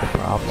is the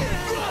problem.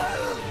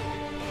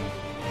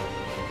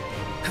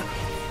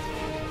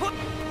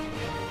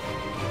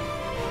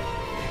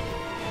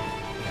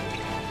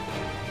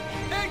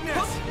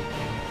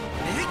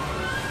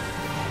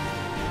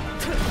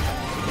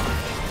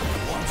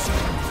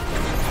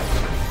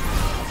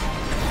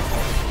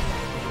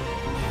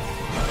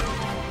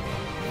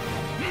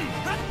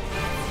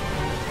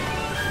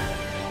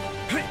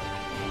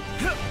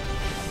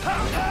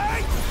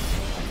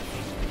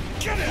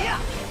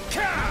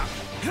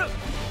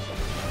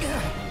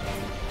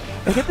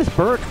 Hey, get this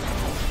bird.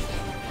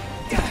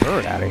 Get the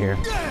bird out of here.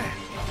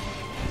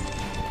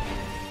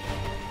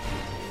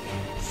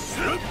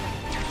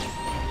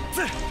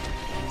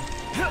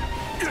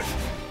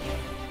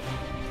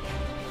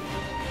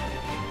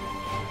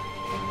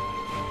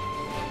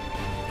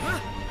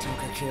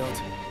 Toka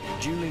killed.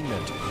 Duly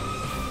noted.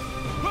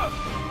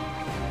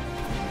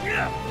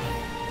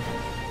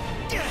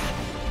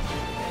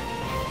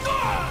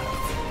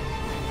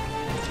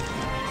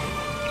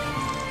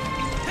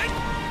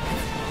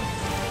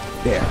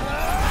 There.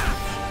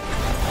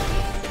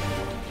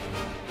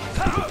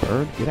 Stupid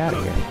bird, get out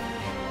of here.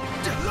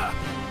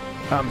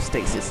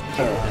 Stasis.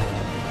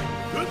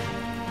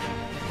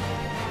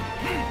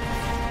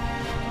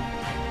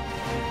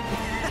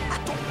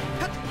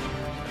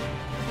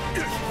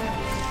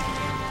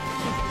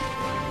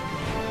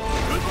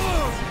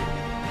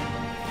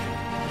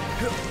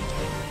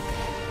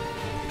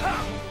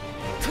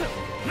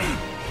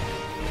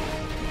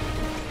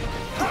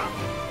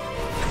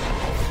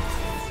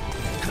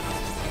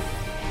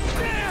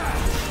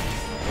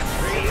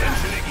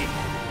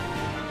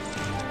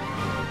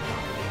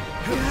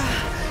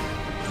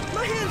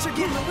 My hands are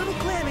getting a little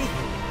clammy.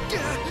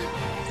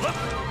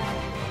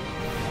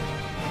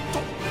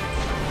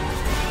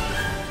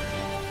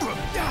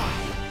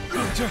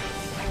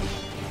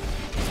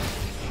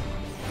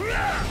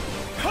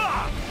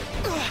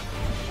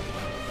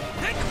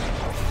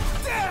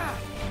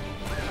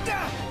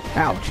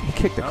 Ouch, he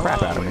kicked the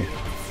crap out of me.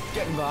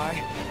 Getting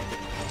by.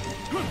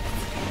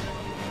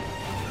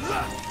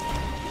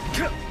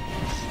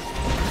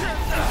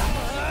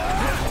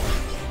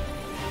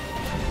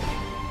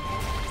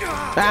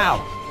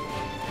 Ow!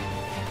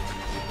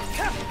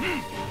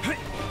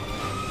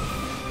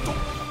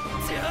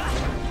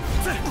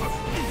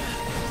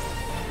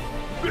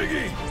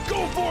 Biggie,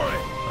 go for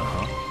it!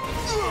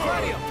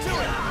 Radio, do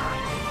it!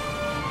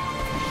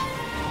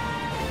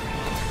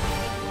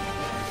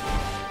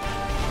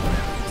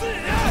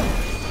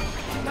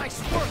 Nice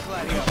work,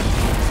 Gladio.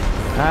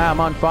 Ah, I'm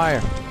on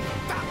fire.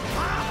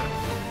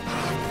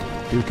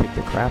 Dude kicked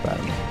the crap out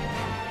of me.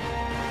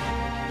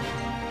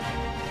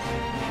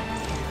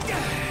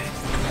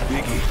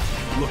 Biggie,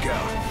 look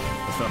out.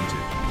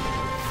 Affirmative.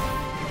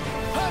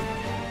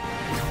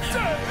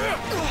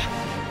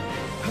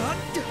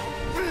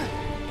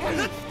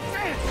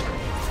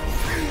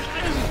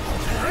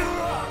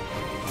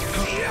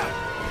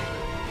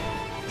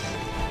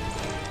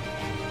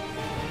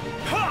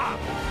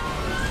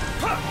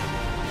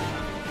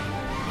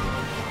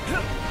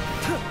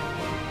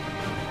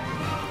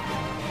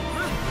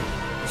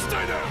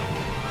 Stay down!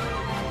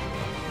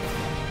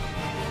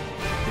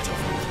 It's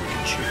over with, we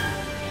can shoot.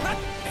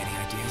 Any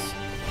ideas?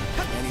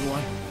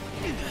 Anyone?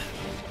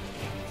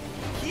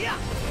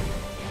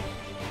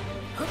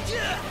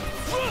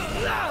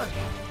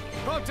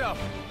 Pronto!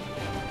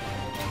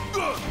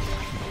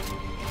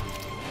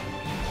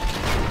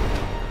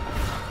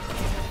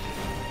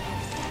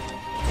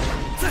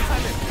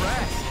 I'm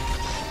impressed.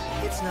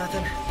 It's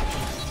nothing.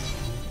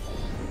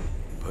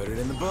 Put it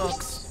in the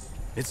books.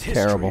 It's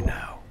history Terrible.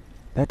 now.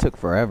 That took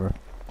forever.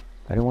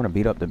 I didn't want to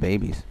beat up the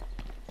babies.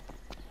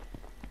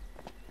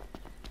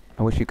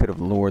 I wish you could have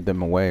lured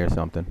them away or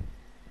something.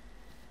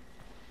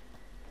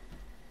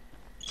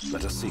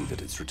 Let us see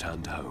that it's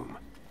returned home.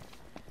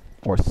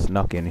 Or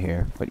snuck in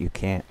here, but you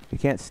can't. You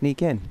can't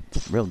sneak in.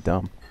 It's real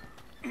dumb.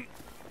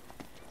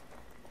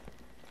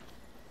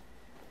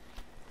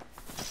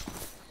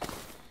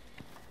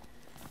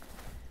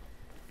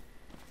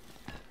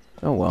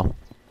 Oh well.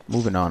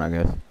 Moving on, I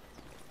guess.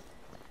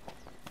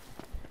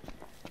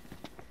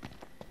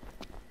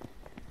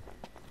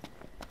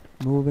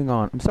 Moving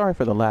on. I'm sorry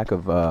for the lack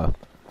of, I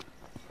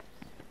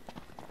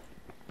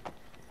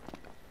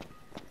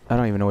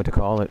don't even know what to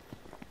call it.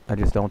 I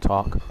just don't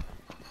talk.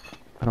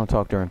 I don't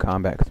talk during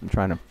combat because I'm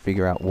trying to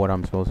figure out what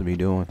I'm supposed to be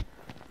doing.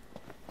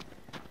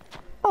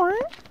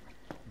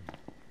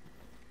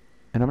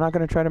 And I'm not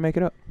going to try to make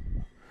it up.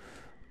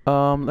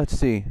 Let's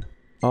see.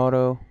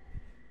 Auto.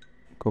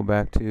 Go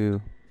back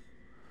to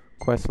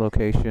quest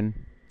location.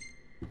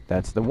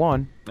 That's the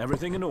one.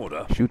 Everything in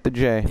order. Shoot the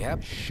J.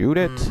 Yep. Shoot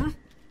it.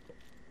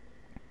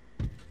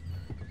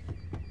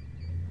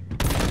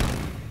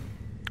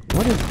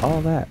 What is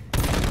all that?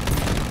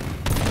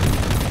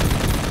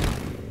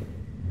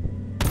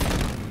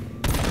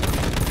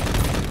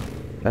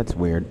 That's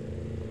weird.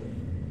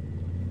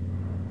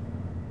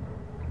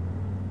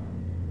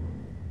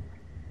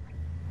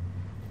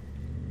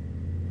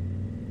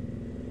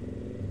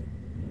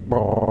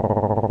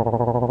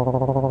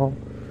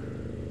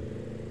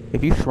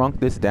 If you shrunk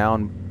this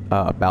down,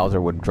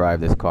 Bowser would drive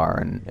this car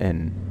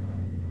in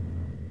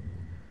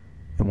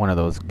one of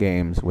those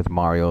games with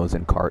Marios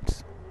and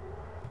carts.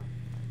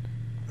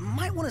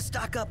 Might want to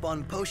stock up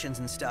on potions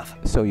and stuff.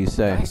 So you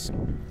say. Nice.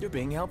 You're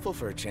being helpful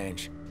for a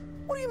change.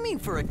 What do you mean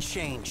for a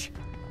change?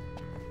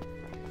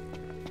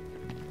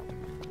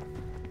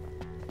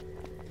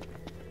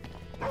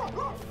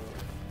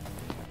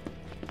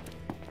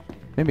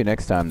 Maybe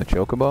next time the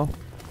Chocobo.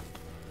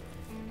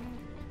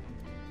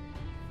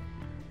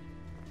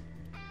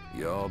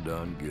 Y'all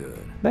done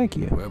good. Thank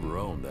you. Whoever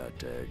owned that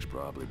tag's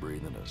probably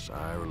breathing a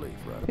sigh of relief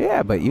right about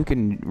Yeah, but you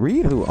can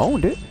read who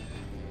owned it.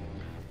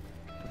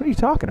 What are you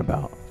talking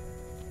about?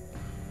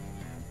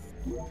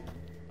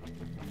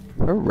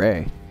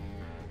 Hooray.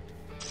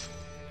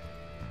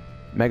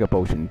 Mega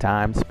Potion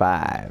times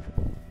 5.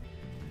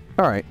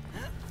 Alright.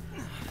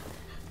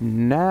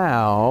 Now,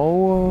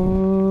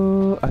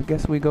 I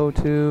guess we go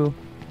to...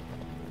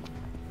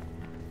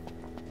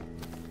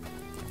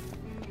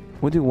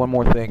 We'll do one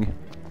more thing.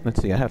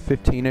 Let's see, I have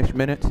 15-ish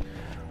minutes.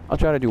 I'll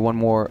try to do one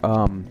more,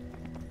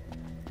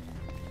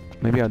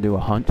 maybe I'll do a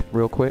hunt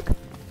real quick.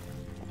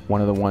 One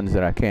of the ones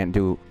that I can't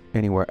do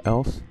anywhere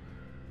else.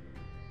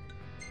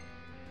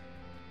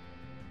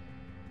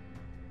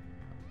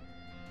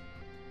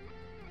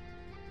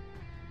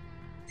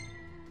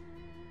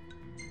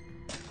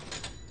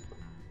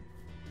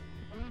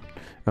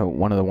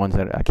 One of the ones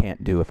that I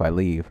can't do if I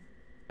leave.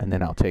 And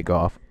then I'll take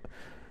off.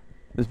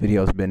 This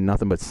video's been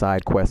nothing but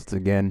side quests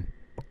again.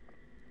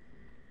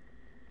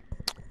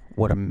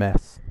 What a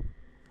mess.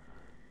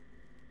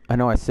 I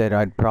know I said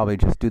I'd probably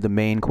just do the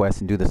main quest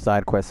and do the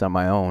side quests on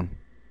my own.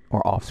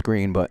 Or off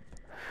screen, but...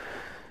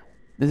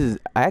 This is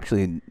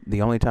actually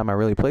the only time I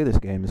really play this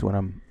game is when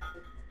I'm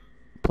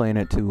playing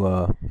it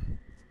to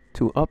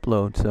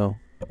upload, so...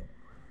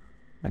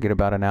 I get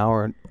about an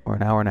hour or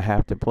an hour and a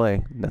half to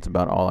play. That's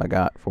about all I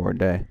got for a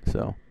day,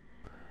 so...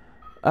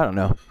 I don't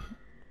know.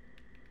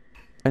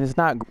 And it's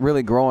not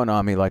really growing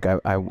on me like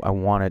I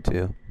want it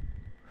to.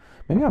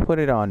 Maybe I'll put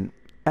it on...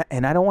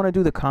 And I don't want to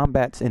do the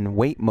combats in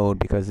wait mode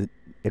because it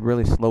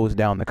really slows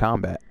down the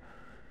combat.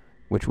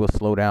 Which will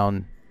slow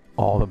down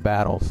all the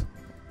battles.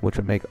 Which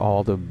will make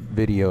all the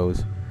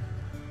videos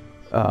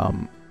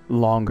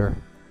longer.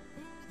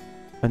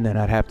 And then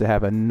I'd have to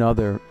have I'd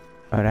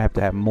have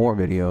to have more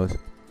videos.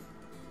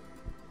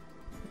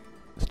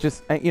 It's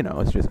just, you know,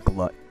 it's just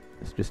glut.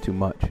 It's just too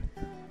much.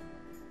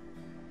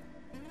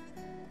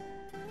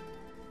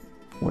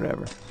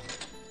 Whatever.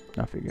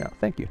 I'll figure it out.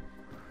 Thank you.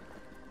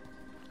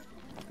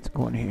 Let's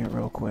go in here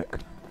real quick.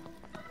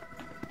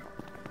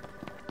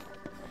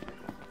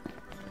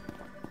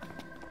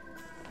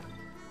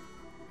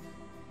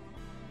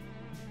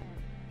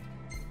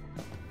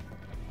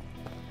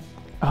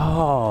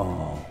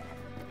 Oh.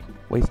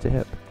 Waist to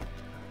hip.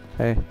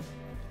 Hey.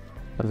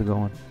 How's it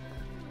going?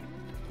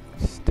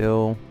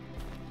 Still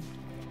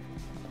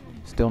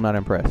not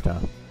impressed, huh?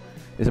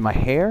 Is it my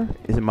hair?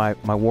 Is it my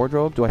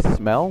wardrobe? Do I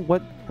smell?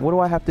 What do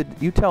I have to...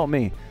 You tell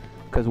me.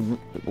 Because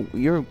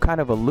you're kind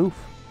of aloof.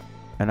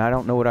 And I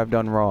don't know what I've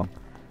done wrong.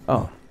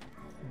 Oh.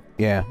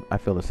 Yeah, I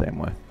feel the same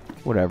way.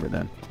 Whatever,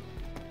 then.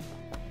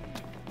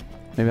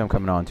 Maybe I'm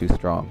coming on too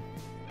strong.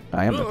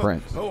 I am the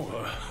prince.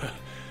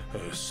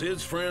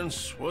 Sid's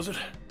friends, was it?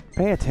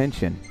 Pay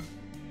attention.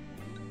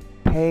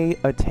 Pay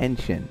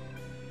attention.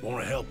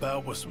 Want to help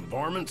out with some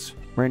varmints?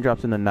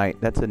 Raindrops in the night.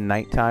 That's a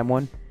nighttime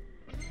one.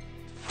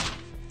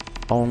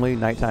 Only.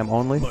 Nighttime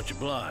only. Much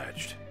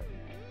obliged.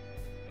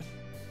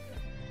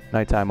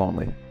 Nighttime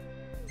only.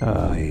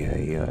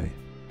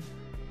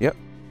 Yep.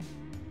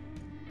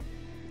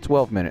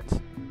 12 minutes.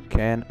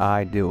 Can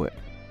I do it?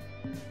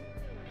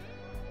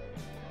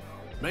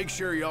 Make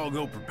sure y'all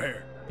go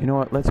prepared. You know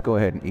what? Let's go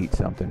ahead and eat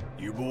something.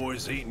 You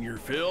boys eating your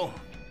fill?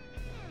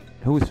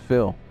 Who's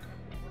Phil?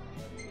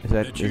 Is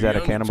that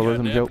a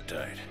cannibalism joke?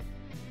 Appetite.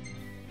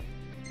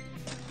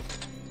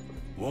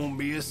 Won't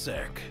be a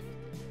sec.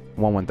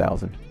 1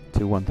 1,000.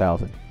 2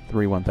 1,000.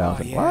 3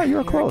 1,000. Oh, yeah. Wow, you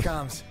were Here close. it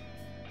comes.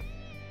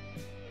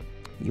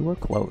 You were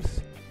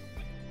close.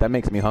 That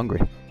makes me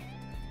hungry.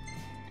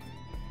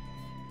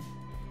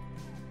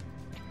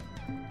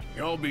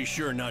 Y'all be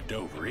sure not to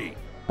overeat.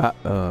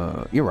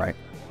 You're right.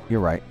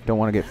 You're right. Don't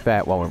want to get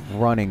fat while we're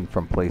running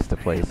from place to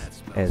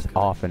place as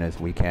often as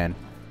we can.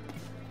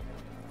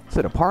 Is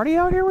it a party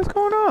out here? What's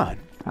going on?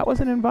 I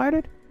wasn't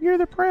invited. You're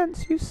the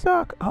prince. You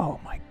suck. Oh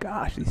my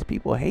gosh, these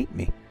people hate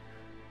me.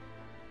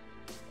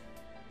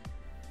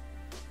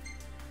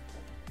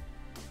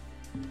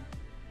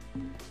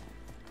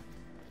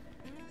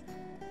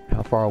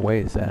 How far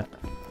away is that?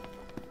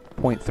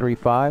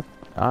 0.35?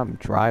 I'm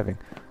driving.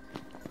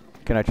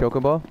 Can I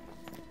chocobo?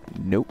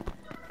 Nope.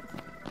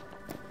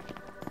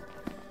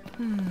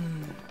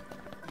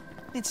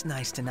 It's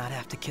nice to not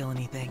have to kill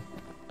anything.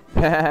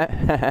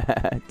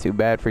 Too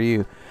bad for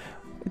you.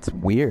 It's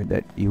weird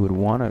that you would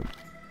want to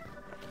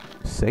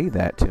say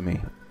that to me.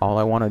 All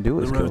I want to do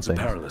is The kill roads are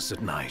things. perilous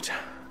at night.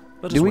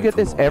 Let us Do we wait get for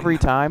this morning. every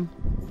time?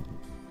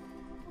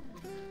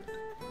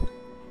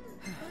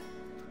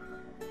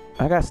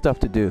 I got stuff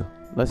to do.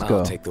 Let's go.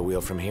 I'll take the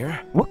wheel from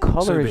here. What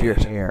color So is be your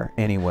it. hair,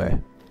 anyway?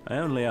 I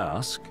only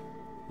ask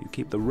you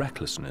keep the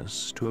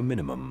recklessness to a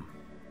minimum.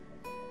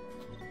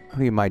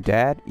 Are you my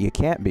dad? You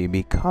can't be,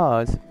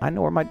 because I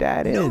know where my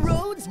dad is. No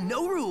roads,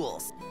 no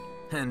rules.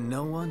 And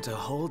no one to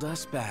hold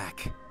us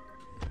back.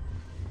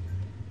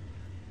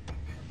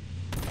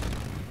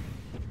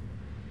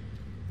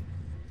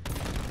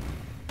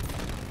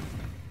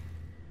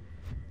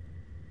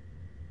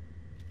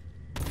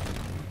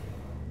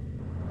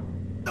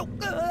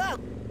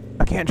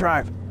 I can't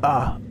drive.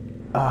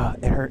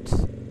 It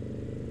hurts.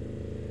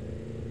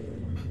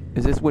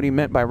 Is this what he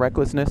meant by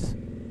recklessness?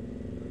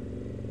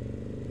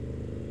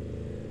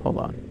 Hold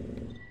on.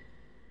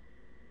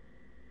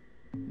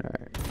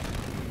 Alright.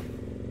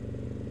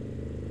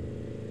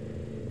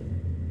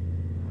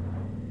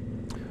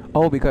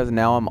 Oh, because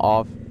now I'm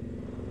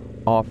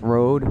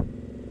off-road,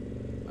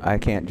 I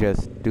can't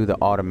just do the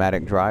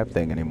automatic drive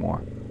thing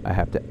anymore. I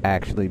have to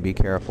actually be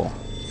careful.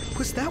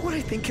 Was that what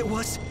I think it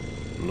was?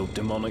 Looked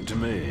demonic to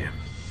me.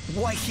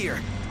 Why here?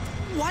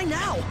 Why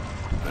now?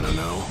 I don't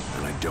know,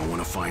 and I don't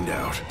want to find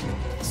out.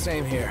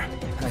 Same here.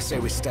 I say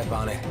we step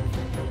on it.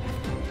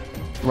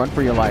 Run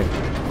for your life.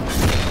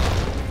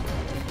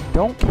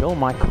 Don't kill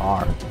my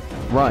car.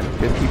 Run.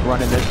 Just keep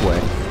running this way.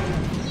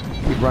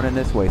 Keep running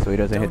this way so he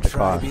doesn't hit the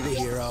car. Don't try to be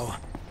the hero.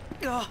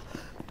 Ugh,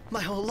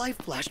 my whole life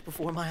flashed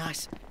before my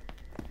eyes.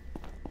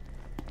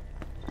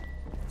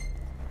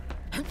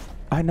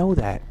 I know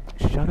that.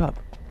 Shut up.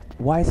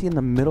 Why is he in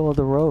the middle of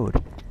the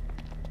road?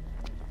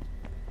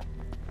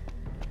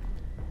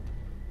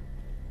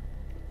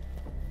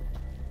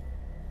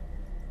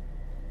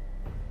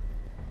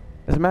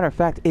 As a matter of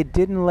fact, it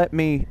didn't let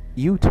me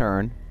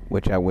U-turn,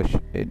 which I wish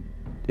it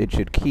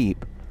should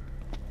keep.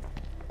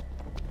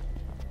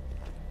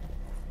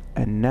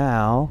 And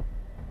now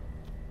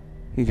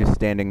he's just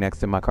standing next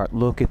to my car.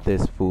 Look at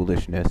this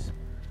foolishness.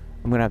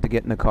 I'm gonna have to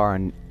get in the car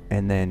and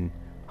then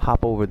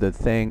hop over the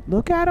thing.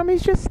 Look at him,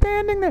 he's just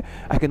standing there.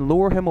 I can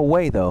lure him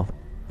away though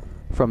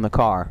from the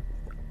car.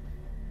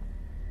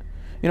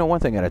 You know,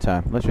 one thing at a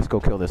time. Let's just go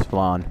kill this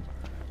flan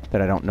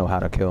that I don't know how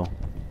to kill.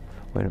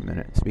 Wait a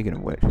minute, speaking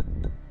of which.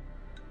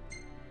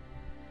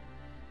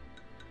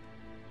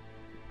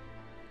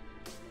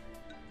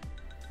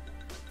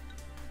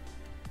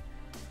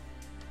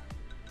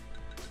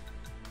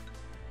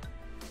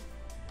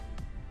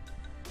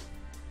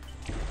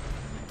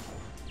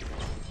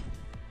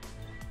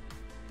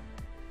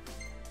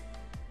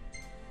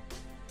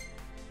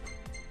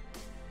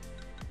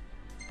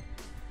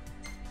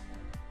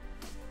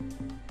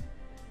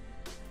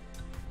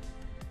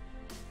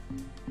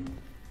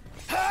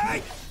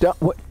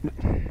 What?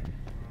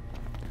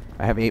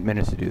 I have 8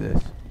 minutes to do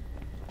this.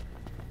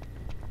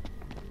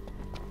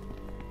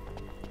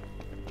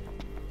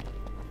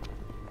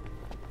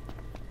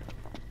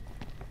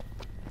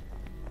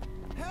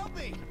 Help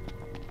me!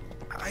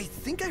 I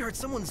think I heard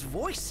someone's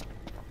voice.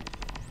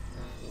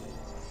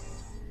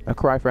 A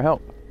cry for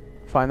help.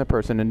 Find the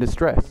person in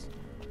distress.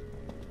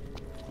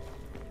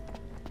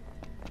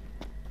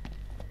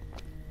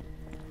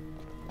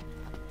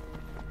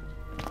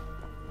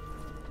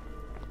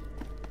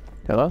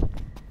 Hello?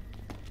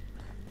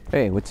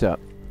 Hey, what's up?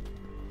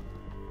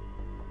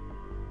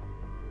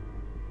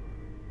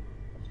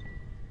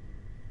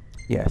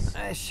 Yes.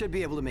 I should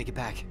be able to make it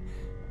back.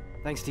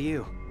 Thanks to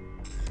you.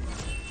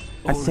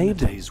 I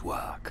saved a him. day's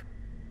work.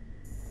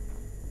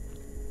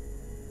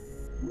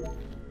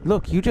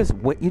 Look, you just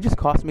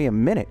cost me a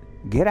minute.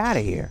 Get out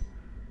of here.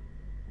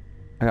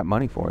 I got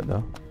money for it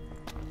though.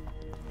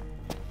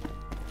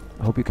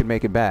 I hope you can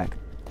make it back.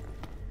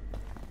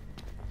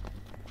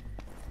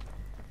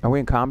 Are we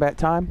in combat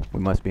time? We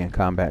must be in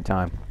combat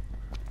time.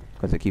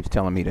 Because it keeps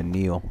telling me to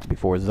kneel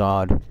before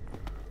Zod.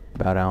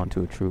 Bow down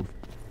to a truth.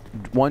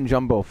 One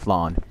jumbo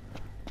flan.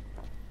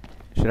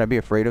 Should I be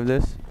afraid of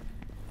this?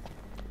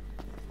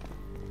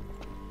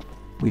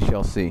 We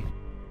shall see.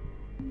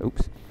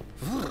 Oops.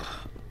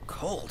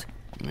 Cold.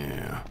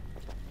 Yeah.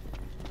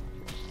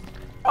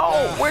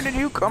 Oh, where did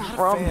you come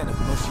from? Fan of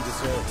mushy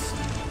desserts.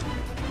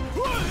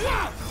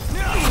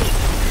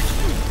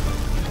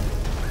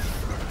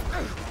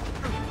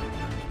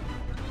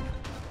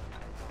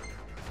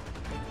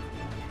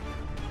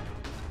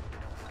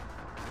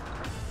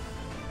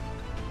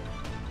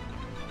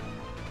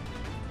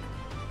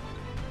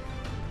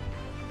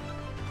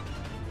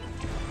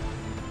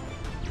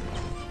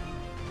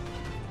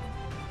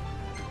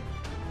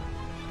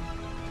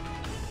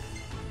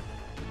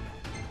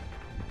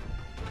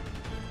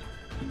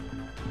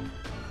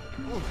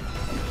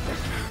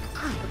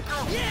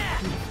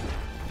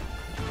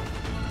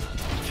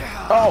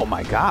 Oh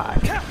my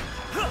god.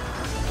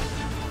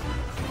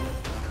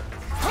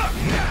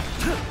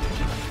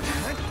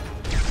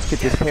 Get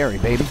this parry,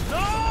 baby.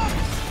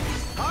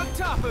 On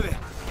top of it.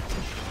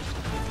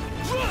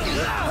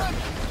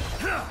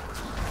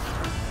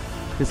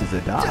 This is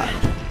a dodge.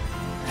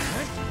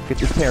 Get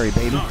this parry,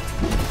 baby.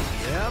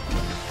 Yep.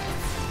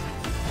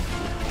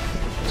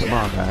 Come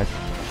on, guys.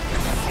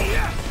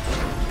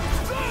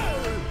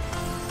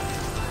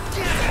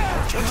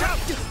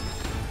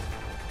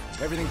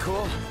 Everything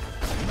cool?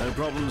 No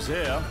problems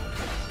here.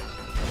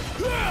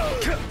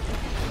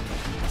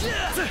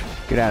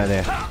 Get out of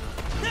there.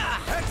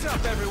 Heads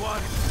up,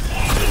 everyone.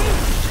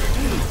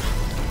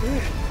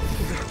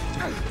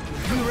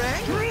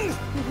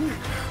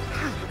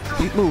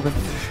 Keep moving.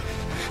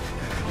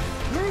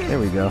 There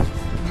we go.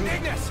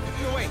 Ignis!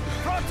 No, wait.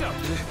 Pronto!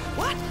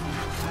 What?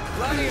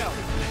 Gladio!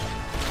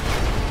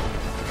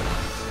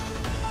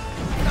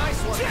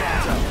 Nice one,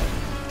 Pronto.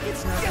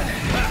 It's nothing.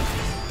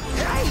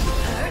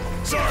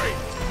 Sorry.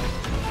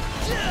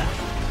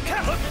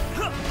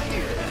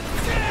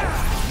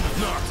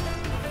 Knocked.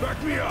 Back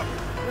me up.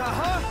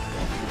 Uh-huh.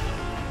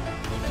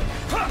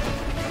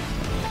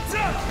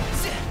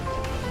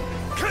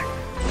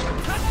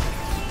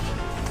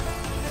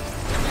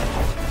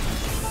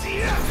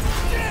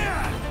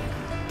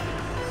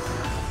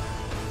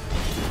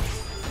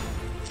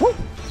 Woo.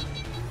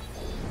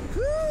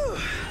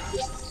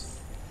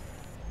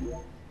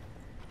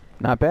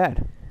 Not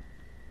bad.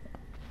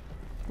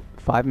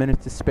 5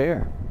 minutes to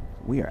spare.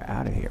 We are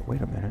out of here.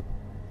 Wait a minute.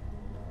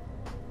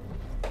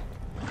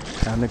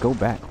 Time to go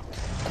back.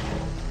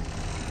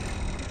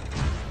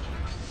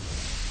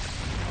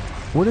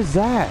 What is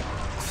that?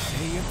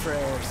 Say your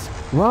prayers.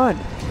 Run!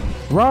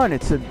 Run!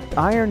 It's an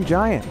iron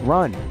giant.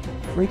 Run.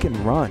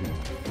 Freaking run.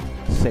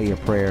 Say your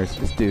prayers.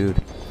 This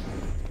dude.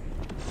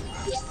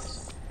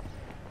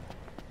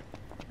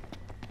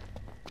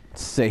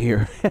 Say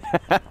your...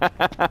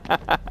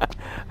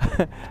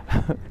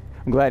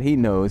 I'm glad he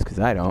knows, because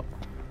I don't.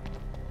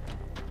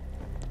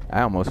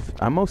 I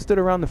almost stood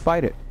around to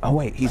fight it. Oh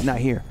wait, he's not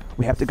here.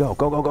 We have to go.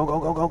 Go, go, go, go,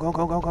 go, go, go,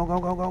 go, go, go, go,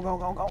 go, go, go,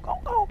 go, go, go,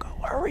 go, go,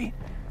 hurry.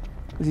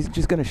 Because he's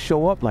just gonna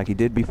show up like he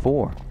did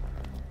before.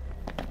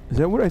 Is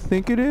that what I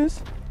think it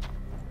is?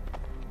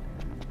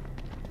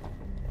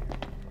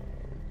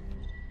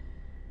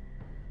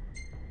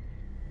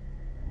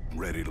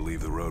 Ready to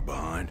leave the road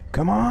behind?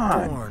 Come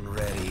on. Born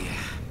ready.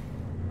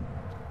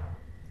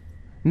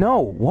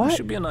 No, what?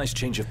 Should be a nice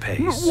change of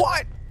pace.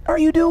 What are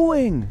you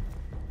doing?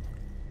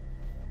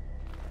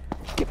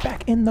 Get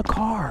back in the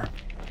car.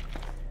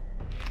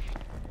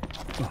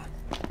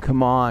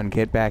 Come on,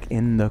 get back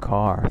in the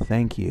car.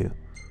 Thank you.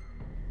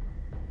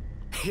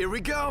 Here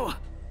we go.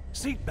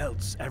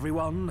 Seatbelts,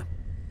 everyone.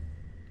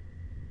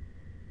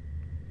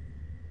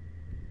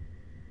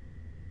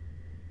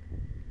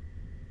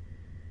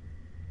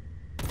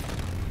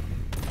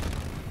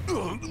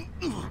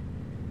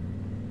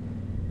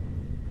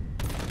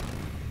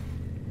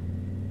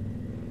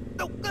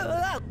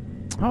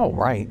 All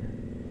right.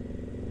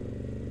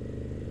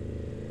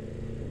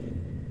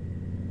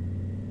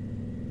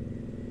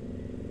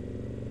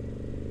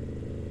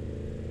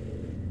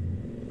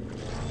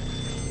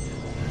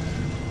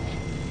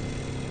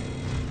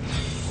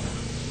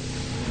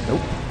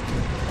 Nope.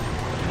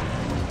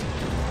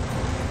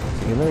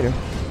 See you later,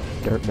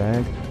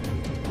 dirtbag.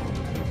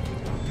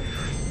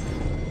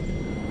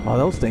 Oh,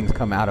 those things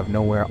come out of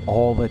nowhere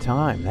all the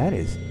time. That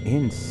is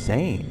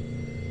insane.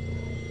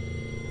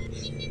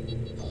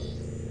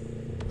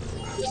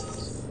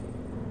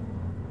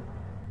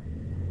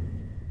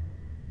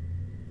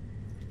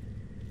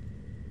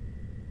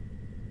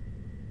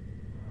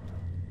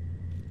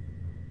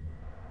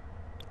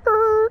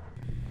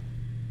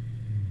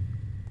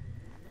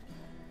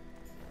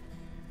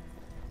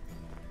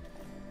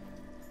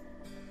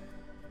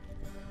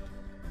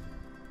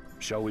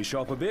 Shall we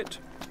shop a bit?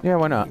 Yeah,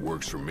 why not?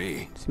 Works for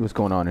me. See what's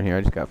going on in here.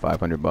 I just got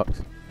 500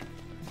 bucks.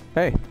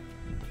 Hey.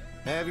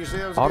 Have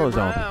yourselves AutoZone. a good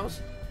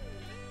browse.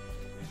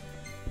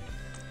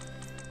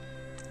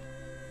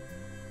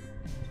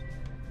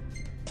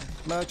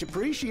 Much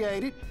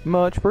appreciated.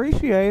 Much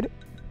appreciated.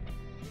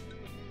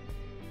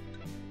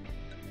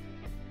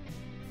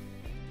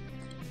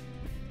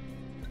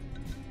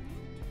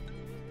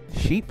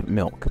 Sheep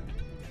milk.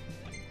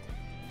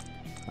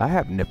 I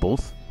have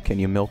nipples. Can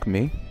you milk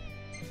me?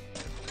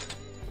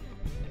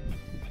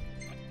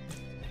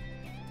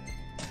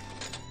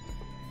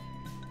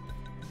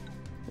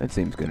 That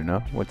seems good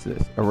enough. What's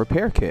this? A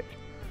repair kit.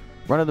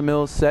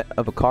 Run-of-the-mill set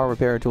of a car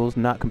repair tools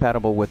not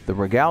compatible with the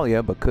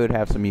regalia, but could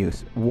have some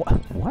use.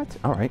 What?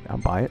 Alright, I'll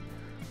buy it.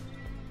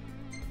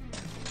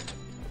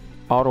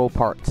 Auto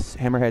parts.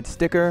 Hammerhead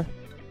sticker.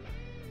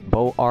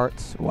 Bow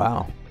arts.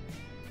 Wow.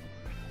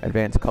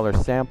 Advanced color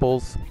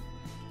samples.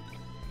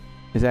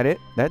 Is that it?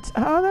 That's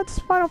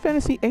Final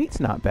Fantasy VIII's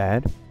not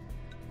bad.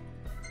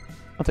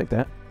 I'll take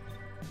that.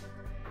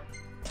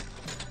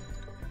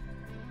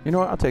 You know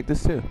what? I'll take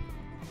this too.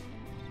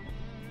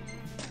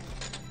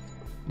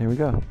 There we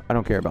go. I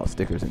don't care about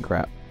stickers and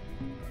crap.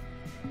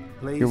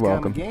 Please You're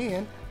welcome. come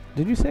again.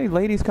 Did you say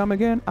ladies come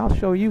again? I'll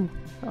show you.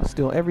 I'll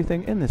steal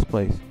everything in this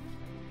place.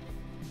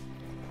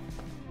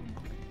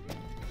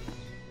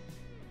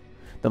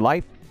 The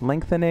life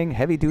lengthening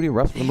heavy duty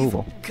rust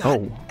removal. Got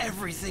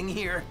everything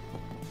here.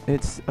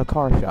 It's a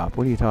car shop.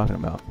 What are you talking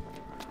about?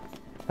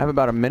 I have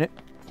about a minute,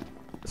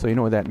 so you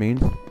know what that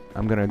means.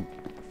 I'm gonna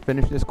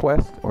finish this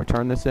quest or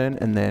turn this in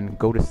and then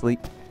go to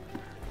sleep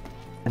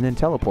and then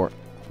teleport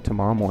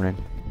tomorrow morning.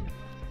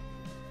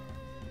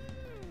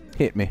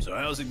 Hit me. So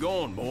how's it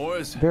going,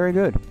 boys? Very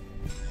good.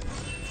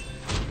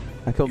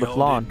 I killed the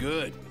Flan.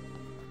 Good.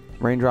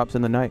 Raindrops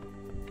in the night.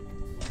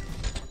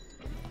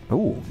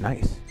 Ooh,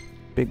 nice.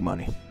 Big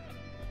money.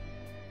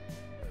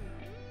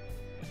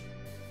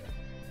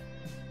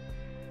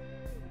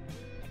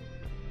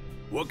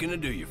 What can I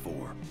do you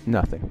for?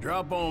 Nothing.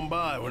 Drop on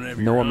by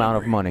whenever No you're amount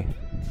of hungry. money.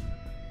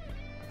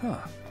 Huh.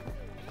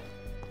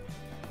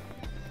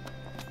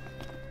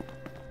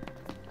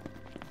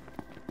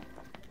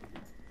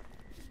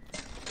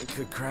 We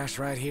could crash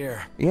right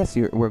here. Yes,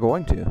 we're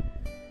going to.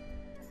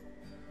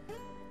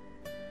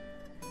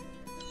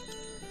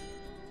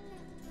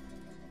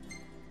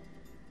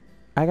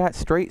 I got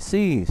straight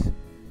C's.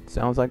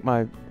 Sounds like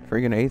my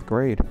friggin' 8th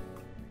grade.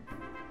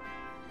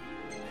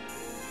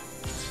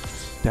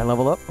 Did I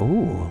level up?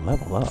 Ooh,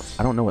 level up.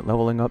 I don't know what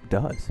leveling up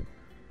does.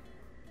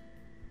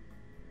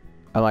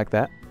 I like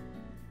that.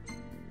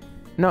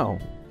 No.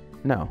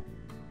 No.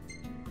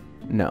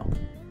 No.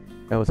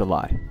 That was a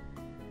lie.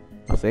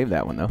 I'll save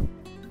that one, though.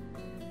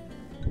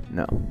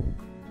 No.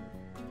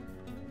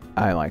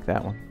 I like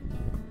that one.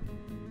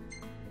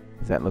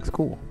 'Cause that looks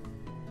cool.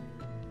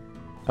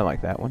 I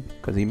like that one,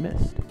 because he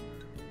missed.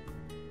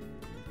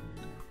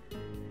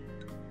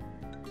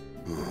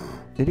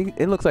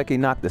 It looks like he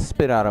knocked the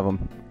spit out of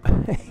him.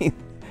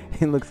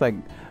 He looks like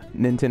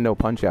Nintendo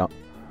Punch-Out.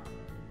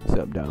 What's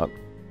up, dog?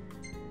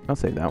 I'll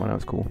save that one. That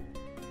was cool.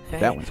 Hey,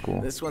 that one's cool.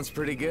 This one's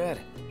pretty good.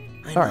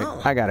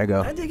 Alright, I gotta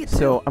go. I dig it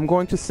So too. I'm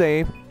going to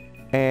save,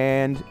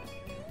 and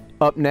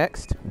up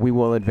next, we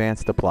will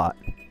advance the plot.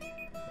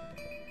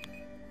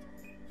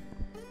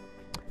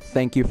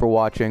 Thank you for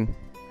watching.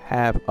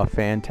 Have a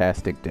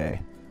fantastic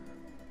day.